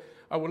list, but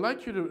I would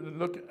like you to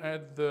look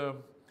at the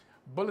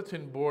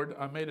bulletin board.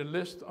 I made a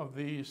list of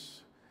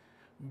these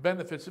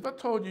benefits. If I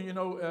told you, you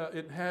know,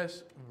 it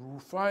has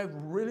 5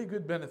 really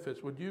good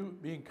benefits, would you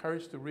be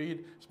encouraged to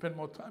read, spend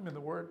more time in the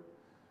Word?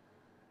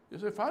 You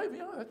say 5?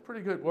 Yeah, that's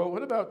pretty good. Well,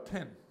 what about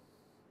 10?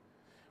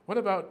 What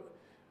about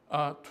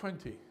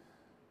 20?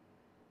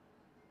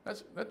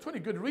 That's 20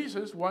 good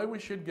reasons why we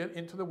should get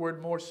into the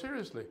Word more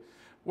seriously.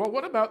 Well,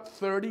 what about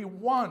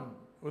 31?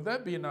 Would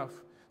that be enough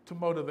to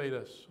motivate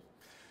us?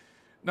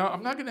 Now,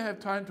 I'm not going to have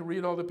time to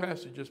read all the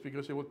passages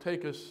because it will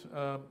take us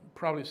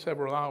probably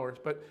several hours,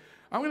 but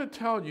I'm going to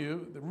tell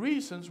you the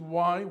reasons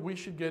why we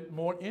should get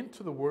more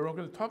into the Word. I'm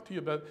going to talk to you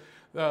about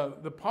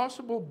the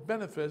possible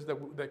benefits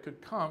that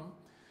could come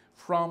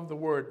from the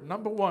Word.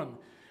 Number one,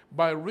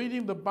 by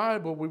reading the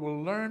Bible, we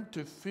will learn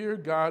to fear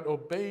God,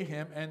 obey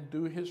Him, and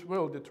do His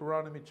will.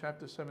 Deuteronomy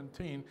chapter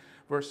 17,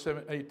 verse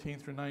 18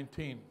 through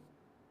 19.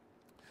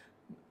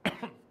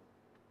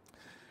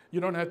 You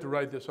don't have to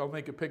write this. I'll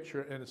make a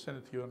picture and send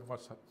it to you on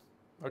WhatsApp.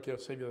 Okay, I'll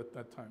save you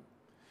that time.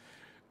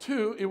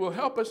 2, it will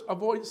help us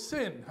avoid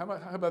sin. How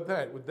about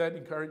that? Would that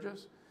encourage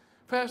us?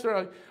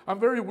 Pastor, I'm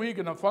very weak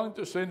and I'm falling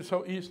to sin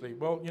so easily.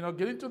 Well,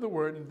 get into the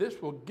Word, and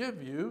this will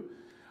give you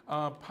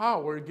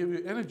power, give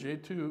you energy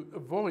to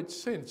avoid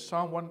sin.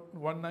 Psalm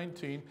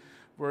 119,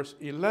 verse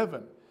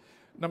 11.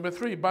 Number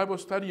 3, Bible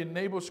study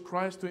enables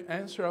Christ to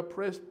answer our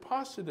prayers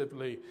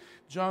positively.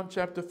 John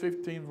chapter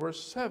 15,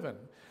 verse 7.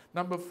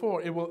 Number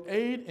 4, it will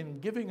aid in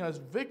giving us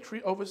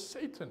victory over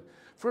Satan.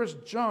 1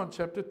 John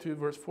chapter 2,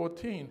 verse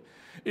 14.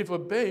 If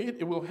obeyed,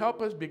 it will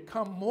help us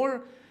become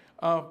more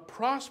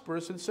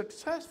prosperous and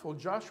successful.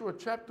 Joshua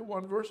chapter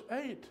 1, verse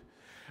 8.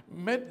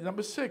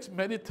 Number 6,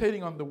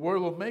 meditating on the Word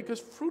will make us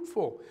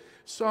fruitful.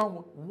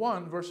 Psalm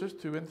 1, verses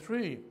 2 and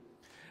 3.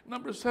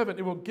 Number 7,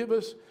 it will give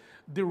us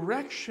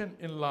direction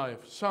in life.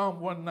 Psalm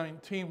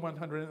 119,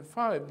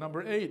 105.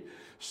 Number 8,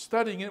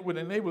 studying it would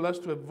enable us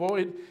to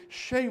avoid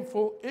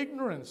shameful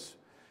ignorance.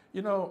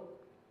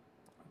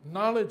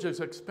 Knowledge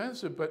is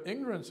expensive, but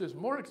ignorance is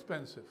more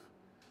expensive.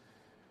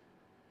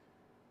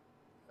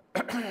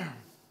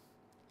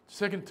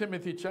 2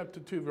 Timothy chapter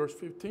 2, verse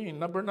 15.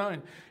 Number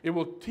 9, it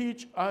will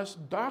teach us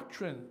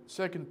doctrine.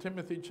 2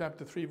 Timothy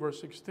chapter 3,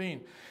 verse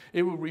 16.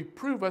 It will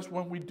reprove us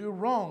when we do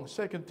wrong.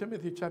 2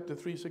 Timothy chapter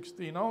 3,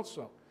 16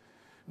 also.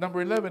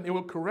 Number 11, it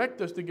will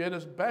correct us to get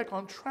us back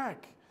on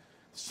track.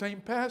 Same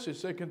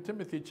passage, 2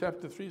 Timothy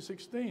chapter 3,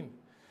 16.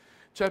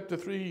 Chapter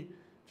 3,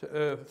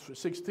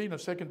 16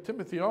 of 2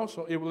 Timothy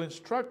also, it will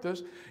instruct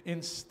us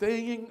in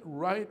staying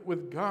right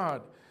with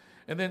God.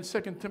 And then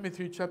 2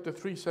 Timothy chapter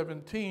 3,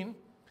 17,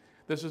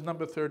 this is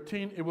number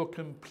 13, it will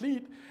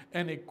complete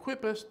and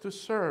equip us to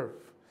serve.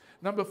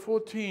 Number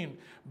 14,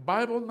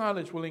 Bible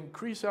knowledge will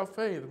increase our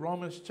faith.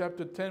 Romans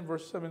chapter 10,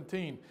 verse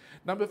 17.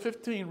 Number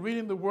 15,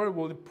 reading the Word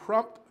will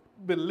prompt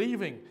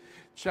believing.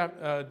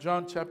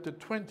 John chapter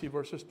 20,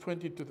 verses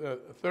 20 to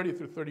 30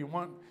 through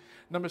 31.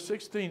 Number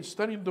 16,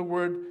 studying the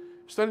Word,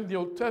 studying the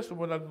Old Testament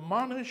will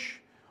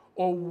admonish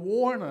or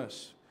warn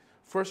us.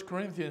 1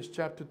 Corinthians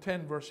chapter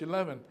 10, verse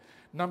 11.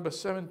 Number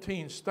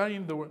 17,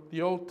 studying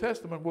the Old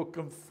Testament will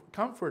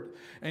comfort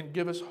and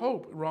give us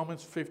hope.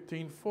 Romans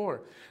 15,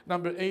 4.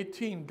 Number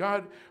 18,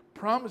 God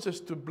promises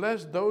to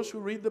bless those who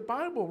read the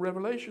Bible.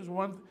 Revelations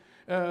 1,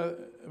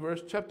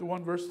 chapter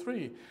 1, verse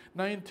 3.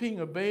 19,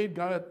 obeying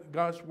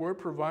God's word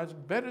provides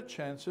better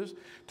chances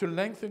to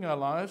lengthen our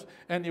lives,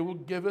 and it will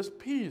give us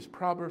peace.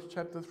 Proverbs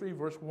chapter 3,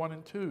 verse 1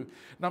 and 2.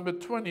 Number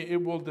 20,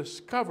 it will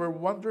discover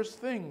wondrous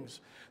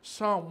things.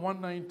 Psalm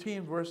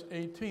 119, verse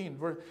 18.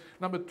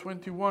 Number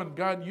 21,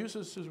 God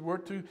uses His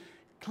word to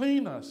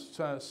clean us.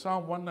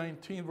 Psalm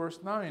 119, verse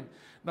 9.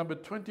 Number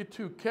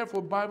 22,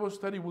 careful Bible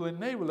study will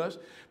enable us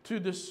to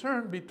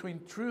discern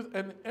between truth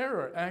and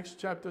error. Acts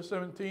chapter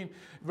 17,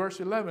 verse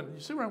 11. You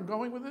see where I'm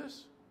going with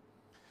this?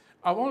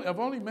 I've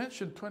only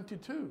mentioned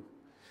 22.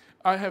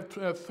 I have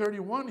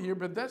 31 here,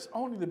 but that's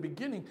only the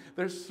beginning.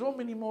 There's so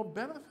many more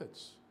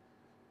benefits.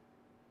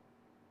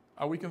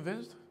 Are we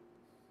convinced?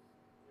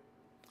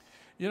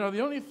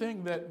 The only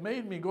thing that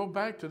made me go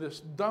back to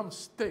this dumb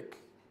stick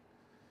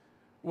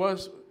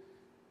was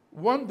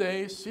one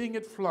day seeing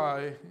it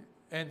fly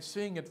and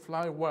seeing it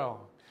fly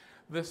well.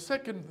 The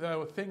second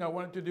thing I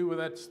wanted to do with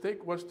that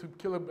stick was to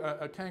kill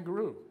a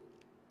kangaroo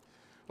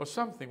or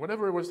something,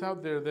 whatever was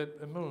out there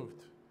that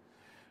moved.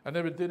 I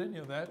never did any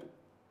of that.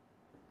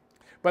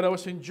 But I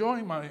was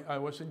enjoying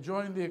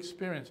the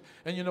experience.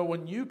 And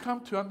when you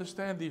come to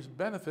understand these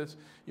benefits,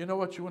 you know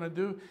what you want to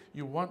do?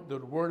 You want the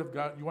Word of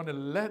God, you want to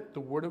let the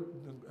Word of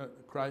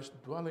Christ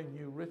dwell in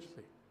you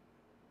richly.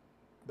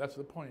 That's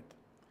the point.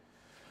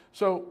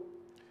 So,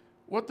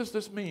 what does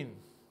this mean?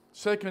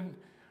 Second,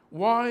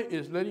 why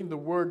is letting the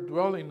Word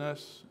dwell in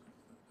us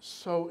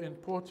so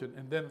important?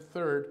 And then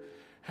third,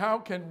 how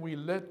can we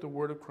let the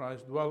Word of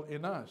Christ dwell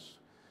in us?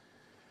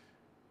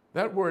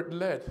 That word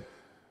let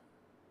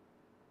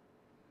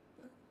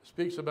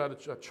speaks about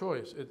a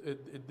choice.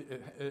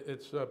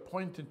 It's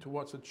pointing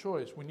towards a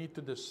choice. We need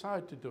to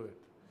decide to do it.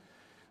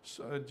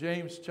 So,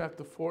 James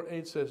chapter 4,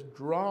 8 says,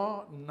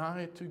 draw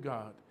nigh to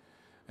God,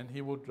 and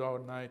He will draw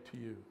nigh to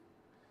you.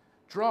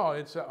 Draw,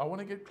 it's I want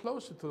to get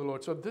closer to the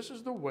Lord. So this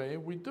is the way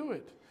we do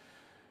it.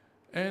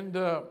 And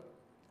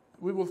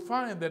we will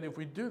find that if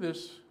we do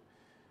this,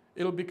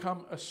 it will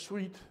become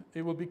sweet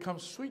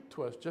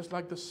to us, just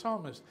like the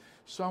psalmist.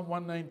 Psalm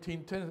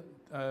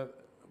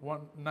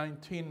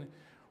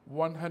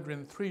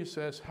 103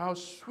 says, how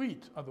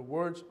sweet are the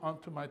words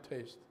unto my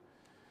taste,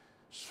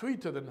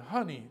 sweeter than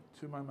honey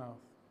to my mouth.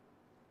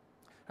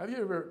 Have you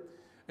ever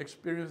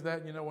experienced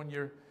that? You know, when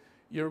you're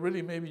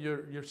really, maybe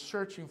you're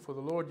searching for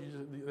the Lord,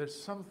 there's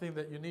something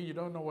that you need, you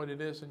don't know what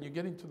it is, and you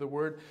get into the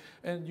Word,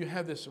 and you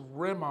have this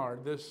remar,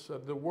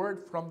 the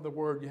word from the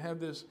Word. You have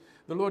this,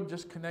 the Lord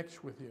just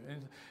connects with you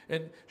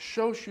and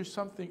shows you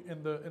something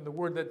in the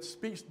Word that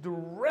speaks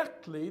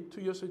directly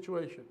to your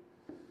situation.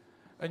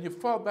 And you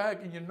fall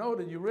back and you know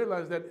that you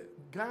realize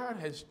that God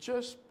has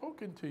just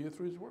spoken to you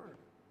through His Word.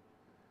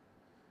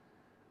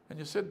 And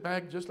you sit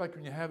back just like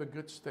when you have a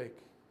good steak.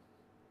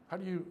 How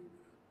do you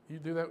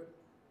do that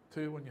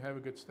too when you have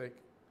a good steak?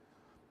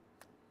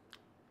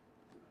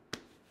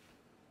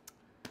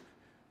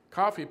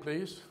 Coffee,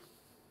 please.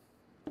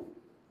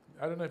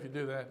 I don't know if you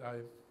do that.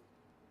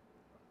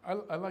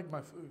 I like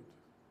my food.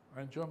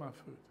 I enjoy my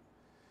food.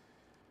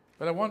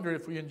 But I wonder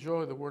if we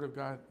enjoy the Word of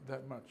God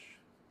that much.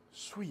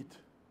 Sweet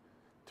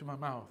to my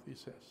mouth, he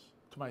says,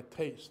 to my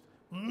taste.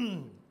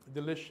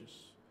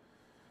 Delicious.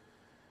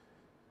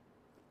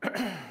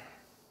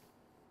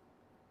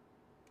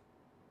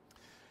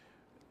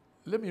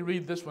 Let me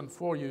read this one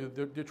for you,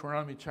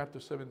 Deuteronomy chapter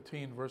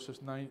 17, verses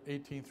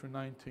 18 through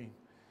 19.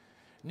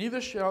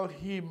 Neither shall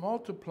he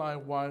multiply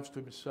wives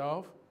to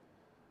himself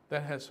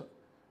that has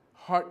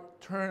heart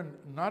turned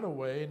not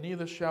away,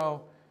 neither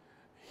shall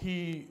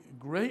he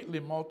greatly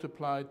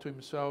multiply to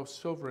himself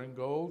silver and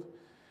gold.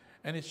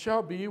 And it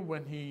shall be,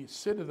 when he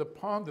sitteth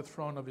upon the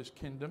throne of his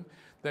kingdom,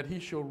 that he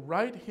shall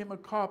write him a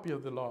copy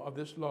of the law, of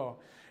this law,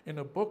 in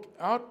a book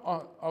out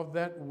of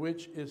that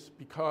which is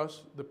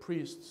because the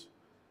priests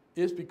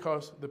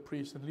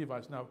and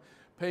Levites. Now,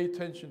 pay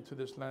attention to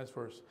this last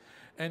verse.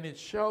 And it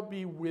shall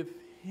be with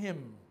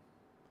him,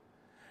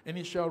 and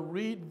he shall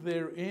read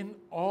therein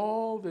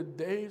all the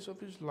days of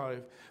his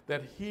life,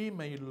 that he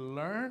may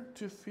learn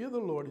to fear the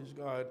Lord his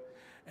God,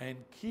 and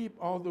keep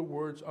all the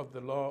words of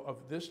the law, of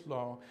this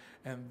law,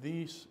 and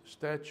these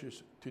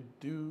statutes, to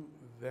do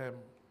them.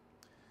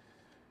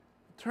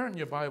 Turn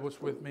your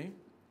Bibles with me.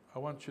 I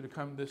want you to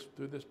come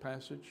through this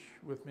passage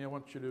with me. I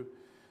want you to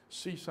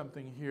see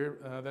something here.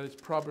 That is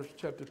Proverbs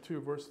chapter 2,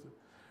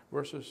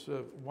 verses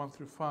 1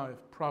 through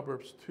 5.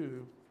 Proverbs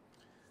 2.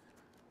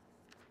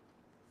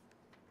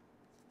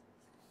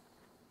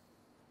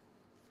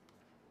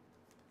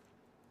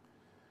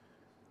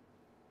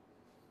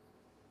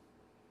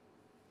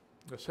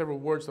 There are several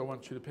words I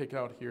want you to pick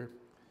out here.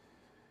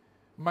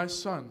 My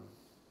son,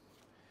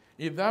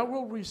 if thou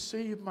wilt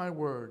receive my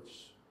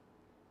words,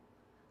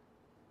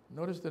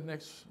 notice the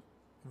next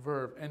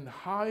verb, and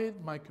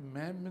hide my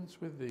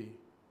commandments with thee,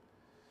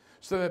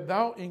 so that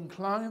thou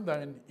incline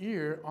thine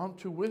ear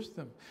unto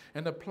wisdom,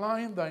 and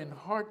applying thine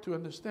heart to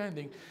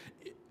understanding.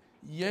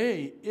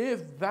 Yea,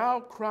 if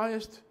thou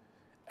criest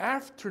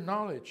after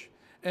knowledge,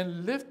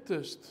 and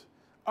liftest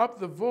up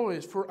the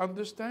voice for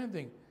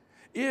understanding,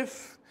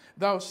 if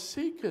thou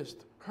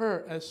seekest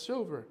her as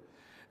silver,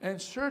 and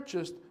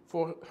searchest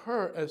for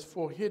her as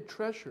for hid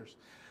treasures,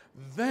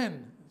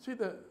 then, see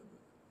the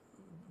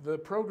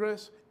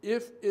progress,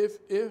 if,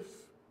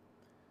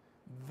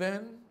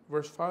 then,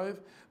 verse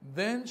 5,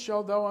 then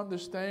shalt thou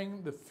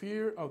understand the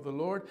fear of the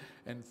Lord,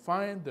 and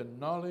find the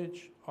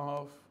knowledge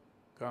of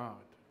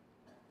God.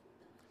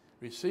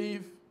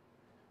 Receive,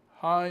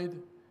 hide,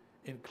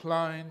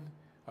 incline,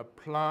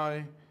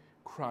 apply,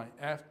 cry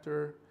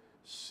after,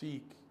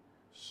 seek,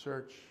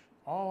 search,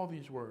 all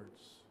these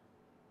words.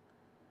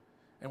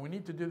 And we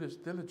need to do this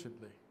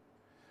diligently.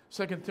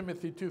 2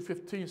 Timothy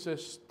 2:15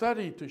 says,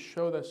 study to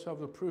show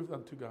thyself approved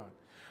unto God,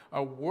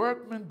 a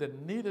workman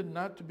that needed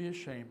not to be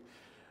ashamed,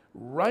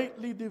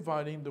 rightly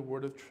dividing the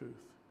word of truth.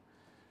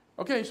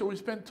 Okay, so we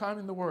spend time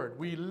in the Word.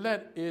 We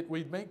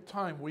make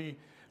time. We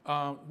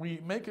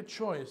make a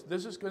choice.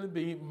 This is going to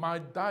be my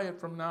diet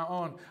from now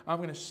on. I'm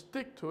going to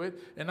stick to it,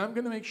 and I'm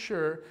going to make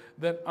sure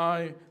that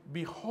I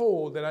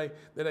behold, that I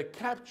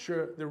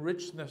capture the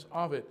richness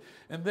of it.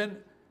 And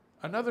then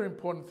another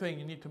important thing,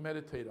 you need to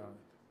meditate on it.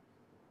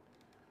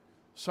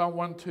 Psalm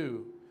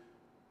 1:2.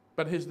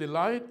 But his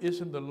delight is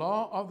in the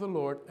law of the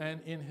Lord,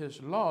 and in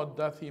his law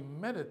doth he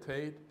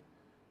meditate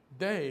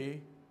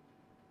day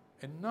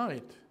and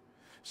night.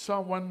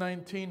 Psalm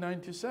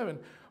 119:97.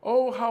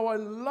 Oh, how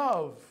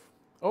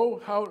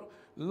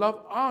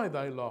love I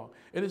thy law.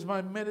 It is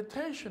my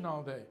meditation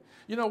all day.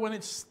 You know, when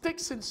it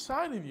sticks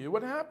inside of you,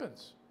 what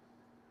happens?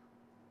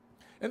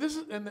 And this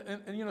is, and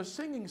you know,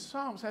 singing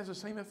psalms has the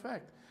same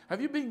effect. Have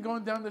you been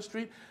going down the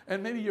street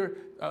and maybe you're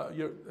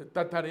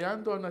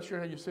tatareando? I'm not sure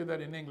how you say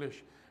that in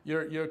English.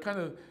 You're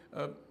kind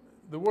of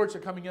the words are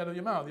coming out of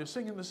your mouth. You're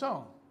singing the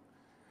song,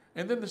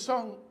 and then the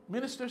song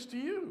ministers to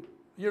you.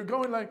 You're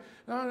going like,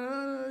 no,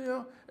 you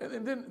know,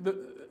 and then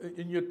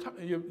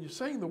you're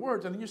saying the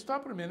words, and then you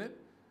stop in a minute,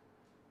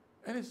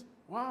 and it's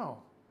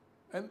wow,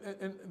 and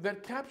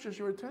that captures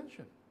your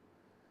attention.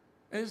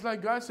 And it's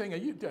like God saying, are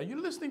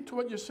you listening to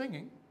what you're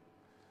singing?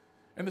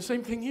 And the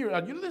same thing here.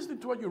 Are you listening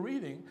to what you're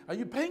reading? Are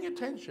you paying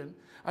attention?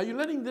 Are you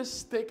letting this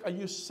stick? Are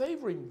you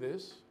savoring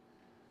this?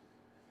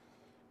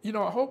 You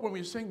know, I hope when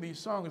we sing these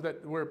songs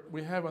that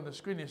we have on the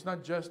screen, it's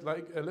not just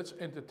like, let's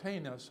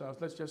entertain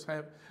ourselves. Let's just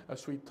have a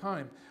sweet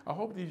time. I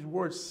hope these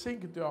words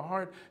sink into our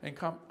heart and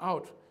come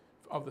out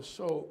of the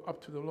soul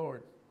up to the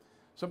Lord.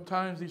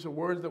 Sometimes these are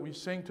words that we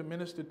sing to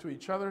minister to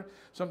each other.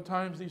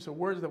 Sometimes these are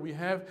words that we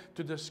have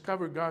to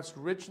discover God's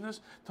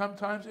richness.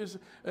 Sometimes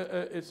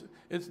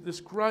it's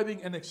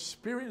describing an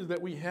experience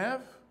that we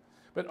have.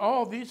 But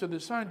all these are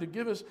designed to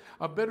give us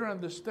a better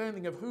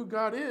understanding of who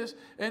God is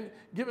and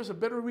give us a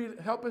better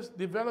help us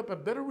develop a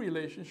better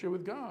relationship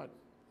with God.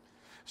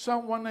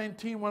 Psalm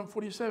 119,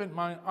 147,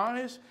 my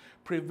eyes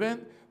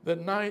prevent the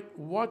night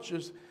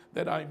watches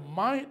that I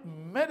might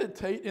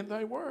meditate in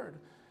thy word.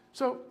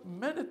 So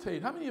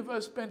meditate. How many of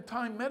us spend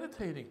time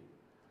meditating?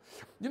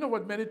 You know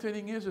what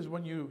meditating is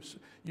when you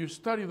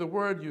study the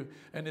word,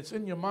 and it's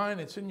in your mind,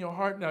 it's in your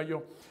heart now,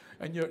 you're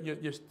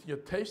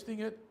tasting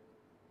it.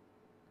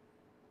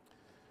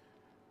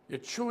 You're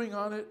chewing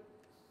on it.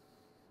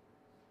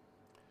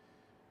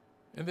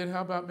 And then how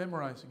about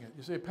memorizing it?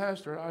 You say,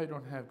 Pastor, I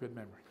don't have good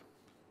memory.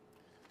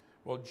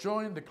 Well,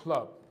 join the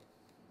club.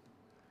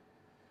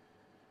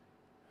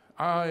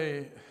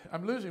 I'm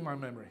losing my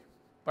memory.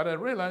 But I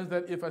realize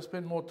that if I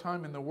spend more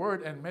time in the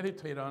Word and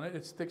meditate on it,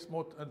 it sticks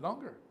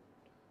longer.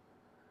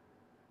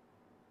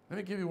 Let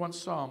me give you one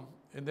psalm,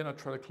 and then I'll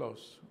try to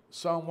close.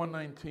 Psalm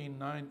 119,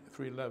 9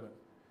 through 11.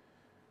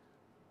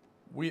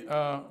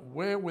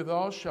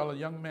 Wherewithal shall a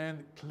young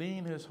man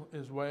clean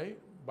his way?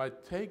 By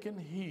taking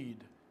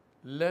heed,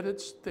 let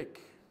it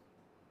stick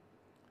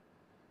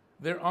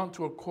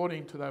thereunto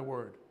according to thy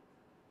word.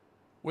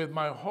 With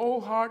my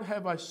whole heart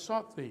have I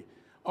sought thee.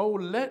 Oh,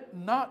 let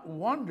me not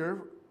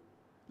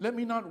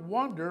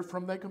wander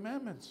from thy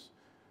commandments.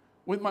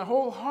 With my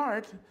whole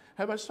heart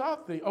have I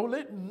sought thee. Oh,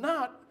 let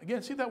not,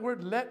 again, see that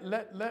word, let.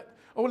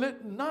 Oh,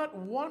 let not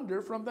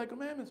wander from thy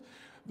commandments.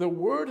 The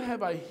word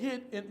have I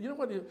hid in, you know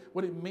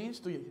what it means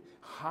to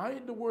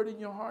hide the word in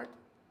your heart?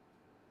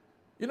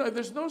 You know, if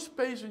there's no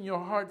space in your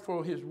heart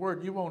for his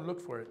word, you won't look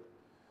for it.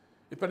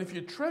 But if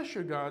you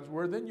treasure God's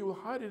word, then you will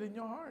hide it in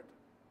your heart.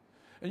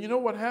 And you know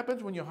what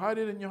happens when you hide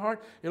it in your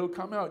heart? It'll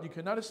come out. You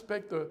cannot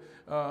expect the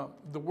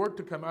word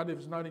to come out if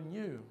it's not in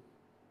you.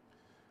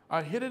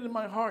 I hid it in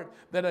my heart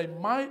that I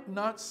might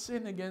not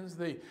sin against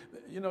thee.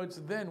 You know, it's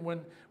then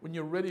when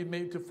you're ready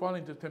maybe to fall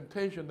into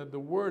temptation that the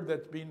word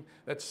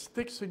that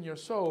sticks in your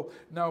soul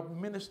now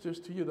ministers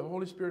to you. The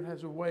Holy Spirit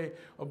has a way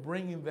of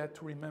bringing that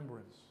to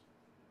remembrance.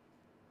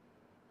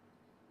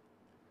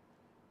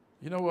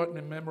 You know what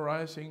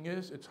memorizing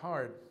is? It's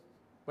hard,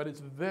 but it's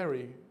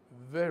very,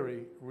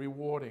 very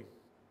rewarding.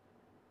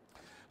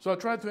 So I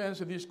tried to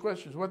answer these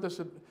questions. What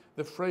does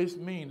the phrase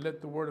mean,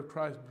 let the word of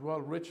Christ dwell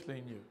richly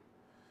in you?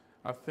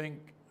 I think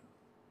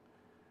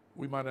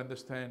we might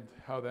understand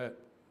how to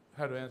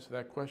answer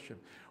that question.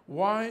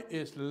 Why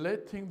is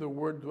letting the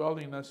word dwell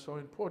in us so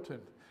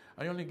important?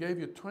 I only gave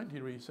you 20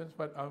 reasons,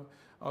 but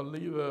I'll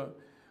leave a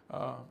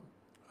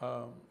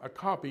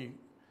copy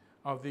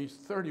of these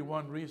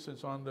 31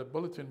 reasons on the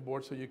bulletin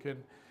board so you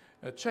can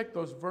check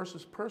those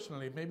verses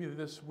personally. Maybe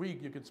this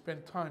week you can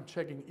spend time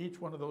checking each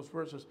one of those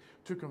verses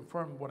to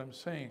confirm what I'm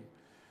saying.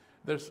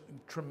 There's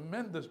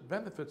tremendous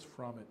benefits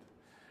from it.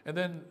 And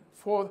then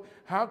fourth,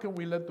 how can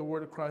we let the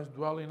word of Christ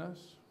dwell in us?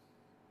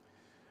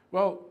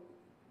 Well,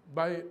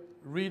 by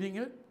reading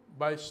it,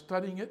 by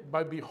studying it,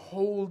 by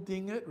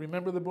beholding it.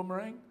 Remember the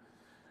boomerang?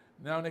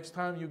 Now next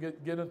time you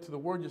get into the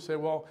word, you say,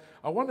 well,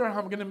 I wonder how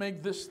I'm going to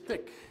make this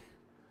stick.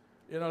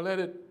 You know, let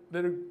it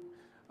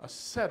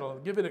settle,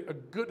 give it a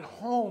good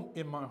home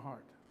in my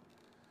heart.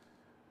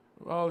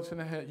 Well,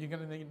 you're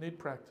going to need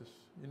practice.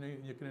 You're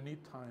going to need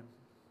time.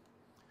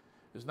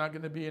 It's not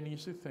going to be an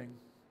easy thing.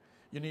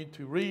 You need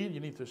to read, you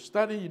need to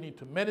study, you need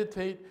to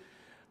meditate.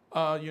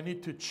 You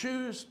need to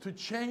choose to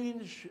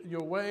change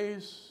your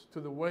ways to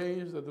the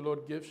ways that the Lord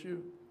gives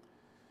you.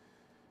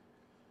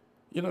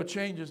 You know,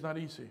 change is not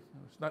easy.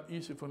 It's not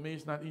easy for me.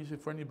 It's not easy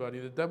for anybody.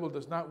 The devil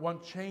does not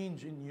want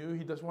change in you.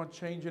 He doesn't want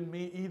change in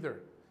me either.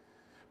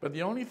 But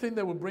the only thing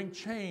that will bring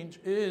change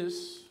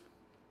is,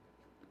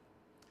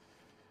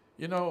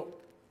 you know,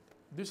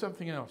 do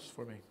something else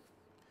for me.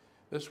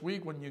 This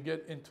week when you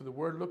get into the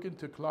Word, look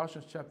into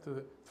Colossians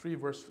chapter 3,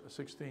 verse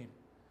 16.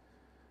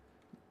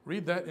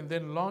 Read that and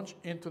then launch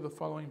into the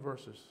following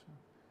verses.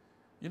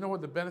 You know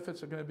what the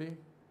benefits are going to be?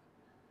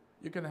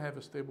 You're going to have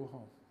a stable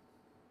home.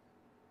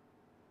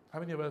 How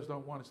many of us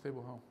don't want a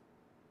stable home?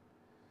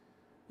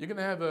 You're going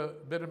to have a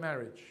better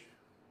marriage,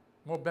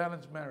 more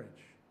balanced marriage.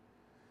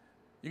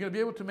 You're going to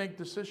be able to make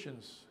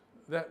decisions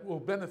that will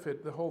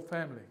benefit the whole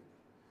family.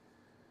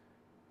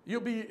 You'll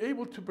be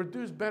able to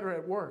produce better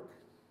at work.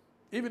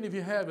 Even if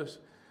you have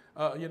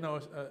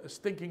a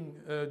stinking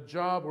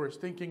job or a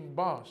stinking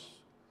boss,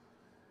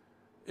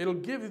 it'll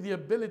give you the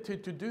ability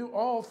to do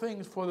all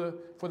things for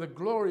the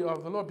glory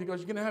of the Lord, because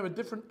you're going to have a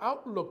different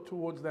outlook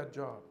towards that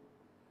job.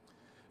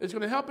 It's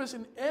going to help us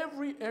in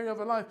every area of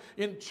our life.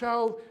 In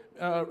child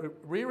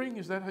rearing,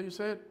 is that how you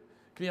say it?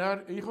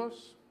 Criar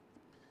hijos.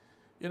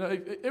 You know,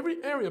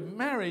 every area,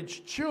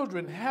 marriage,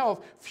 children,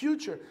 health,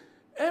 future,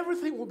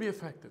 everything will be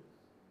affected.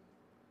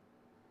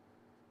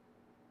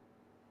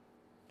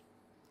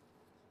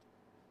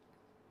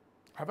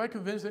 Have I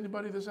convinced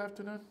anybody this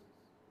afternoon?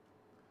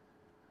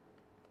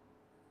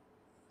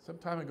 Some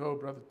time ago,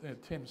 Brother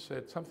Tim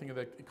said something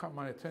that caught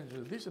my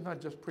attention. These are not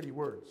just pretty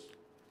words.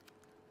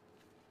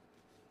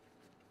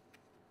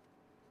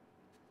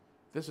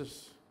 This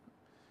is,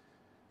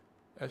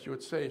 as you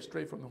would say,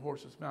 straight from the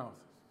horse's mouth.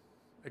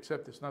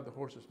 Except it's not the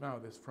horse's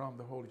mouth, it's from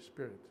the Holy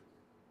Spirit.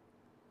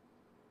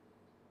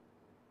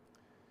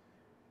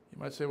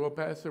 You might say, well,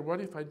 Pastor, what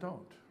if I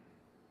don't?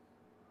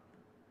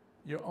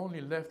 You're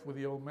only left with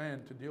the old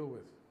man to deal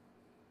with.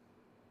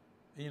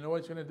 And you know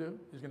what he's going to do?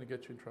 He's going to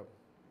get you in trouble.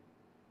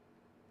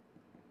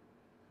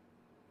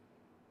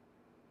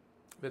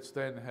 Let's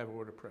stand and have a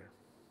word of prayer.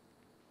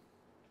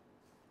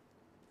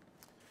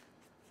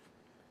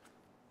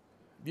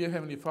 Dear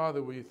Heavenly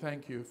Father, we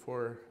thank you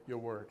for your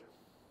word.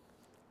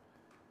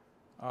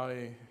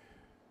 I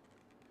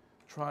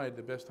tried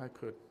the best I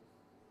could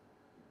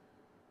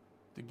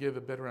to give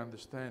a better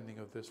understanding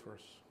of this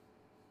verse,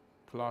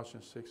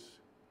 Colossians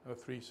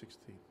 3:16.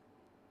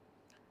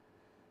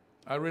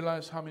 I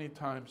realize how many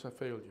times I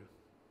failed you.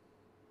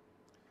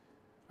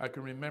 I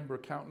can remember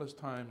countless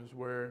times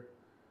where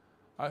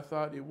I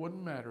thought it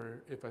wouldn't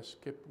matter if I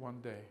skipped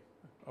one day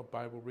of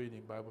Bible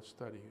reading, Bible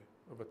study,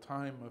 of a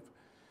time of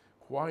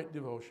quiet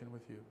devotion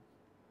with you.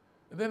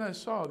 And then I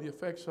saw the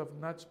effects of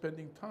not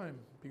spending time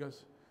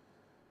because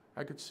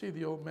I could see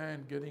the old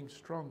man getting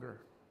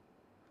stronger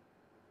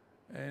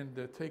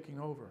and taking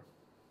over.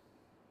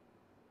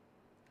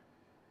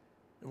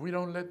 If we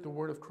don't let the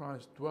word of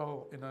Christ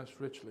dwell in us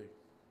richly,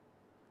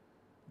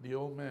 the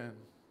old man,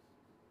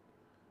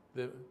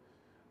 the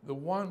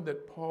one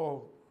that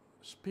Paul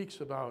speaks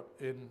about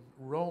in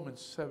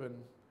Romans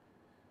 7,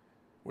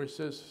 where it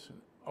says,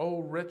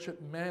 "Oh,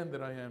 wretched man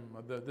that I am,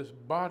 this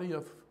body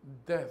of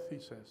death," he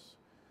says.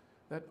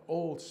 That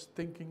old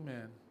stinking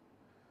man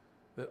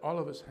that all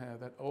of us have,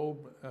 that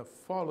old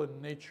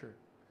fallen nature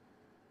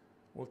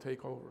will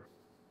take over.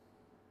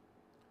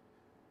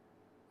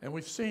 And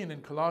we've seen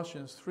in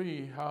Colossians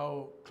 3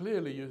 how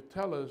clearly you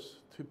tell us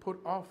to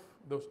put off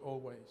those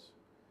old ways,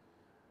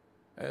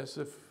 as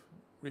if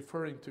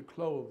referring to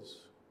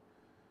clothes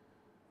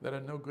that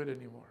are no good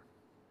anymore.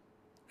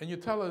 And you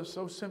tell us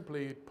so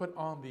simply, put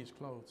on these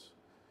clothes.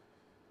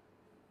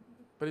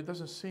 But it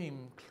doesn't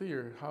seem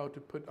clear how to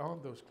put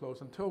on those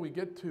clothes until we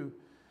get to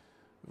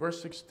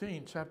verse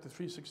 16, chapter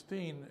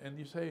 3:16, and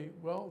you say,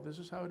 well, this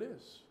is how it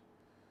is.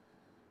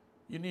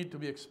 You need to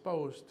be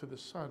exposed to the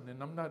sun.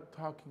 And I'm not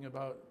talking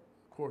about,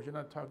 of course, you're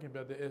not talking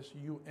about the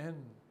S-U-N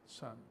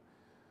Son,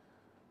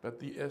 but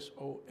the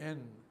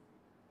S-O-N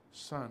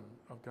Son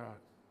of God.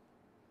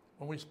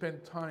 When we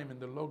spend time in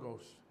the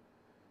Logos,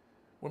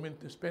 when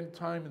we spend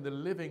time in the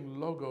living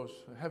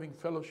Logos, having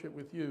fellowship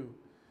with you,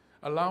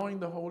 allowing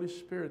the Holy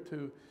Spirit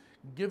to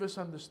give us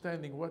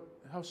understanding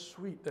how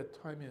sweet that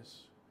time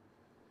is,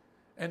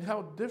 and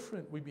how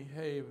different we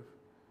behave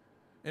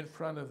in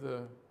front of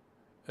the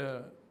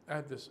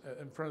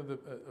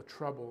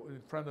trouble, in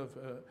front of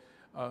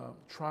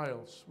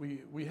trials.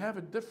 We have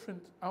a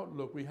different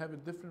outlook. We have a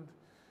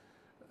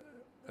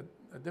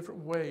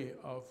different way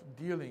of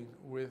dealing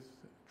with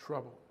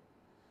trouble.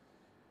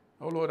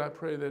 Oh Lord, I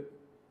pray that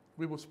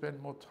we will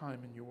spend more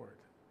time in your word.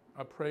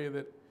 I pray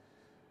that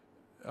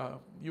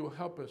you will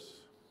help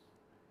us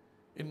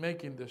in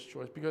making this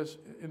choice, because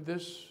in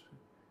this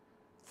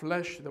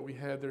flesh that we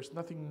have, there's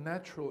nothing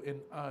natural in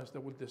us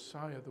that will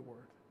desire the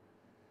word.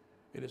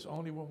 It is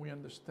only when we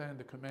understand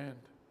the command,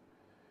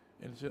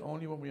 and it's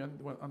only when we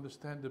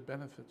understand the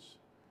benefits,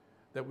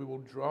 that we will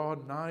draw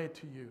nigh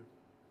to you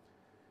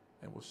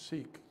and will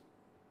seek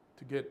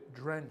to get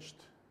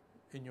drenched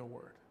in your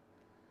word,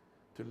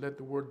 to let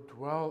the word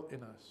dwell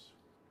in us.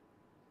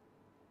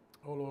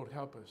 Oh Lord,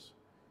 help us.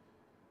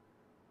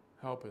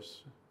 Help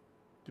us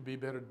to be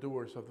better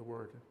doers of the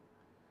word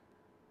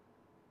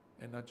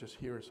and not just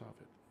hearers of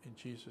it. In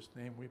Jesus'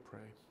 name we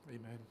pray.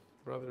 Amen.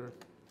 Brother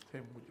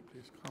Tim, would you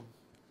please come?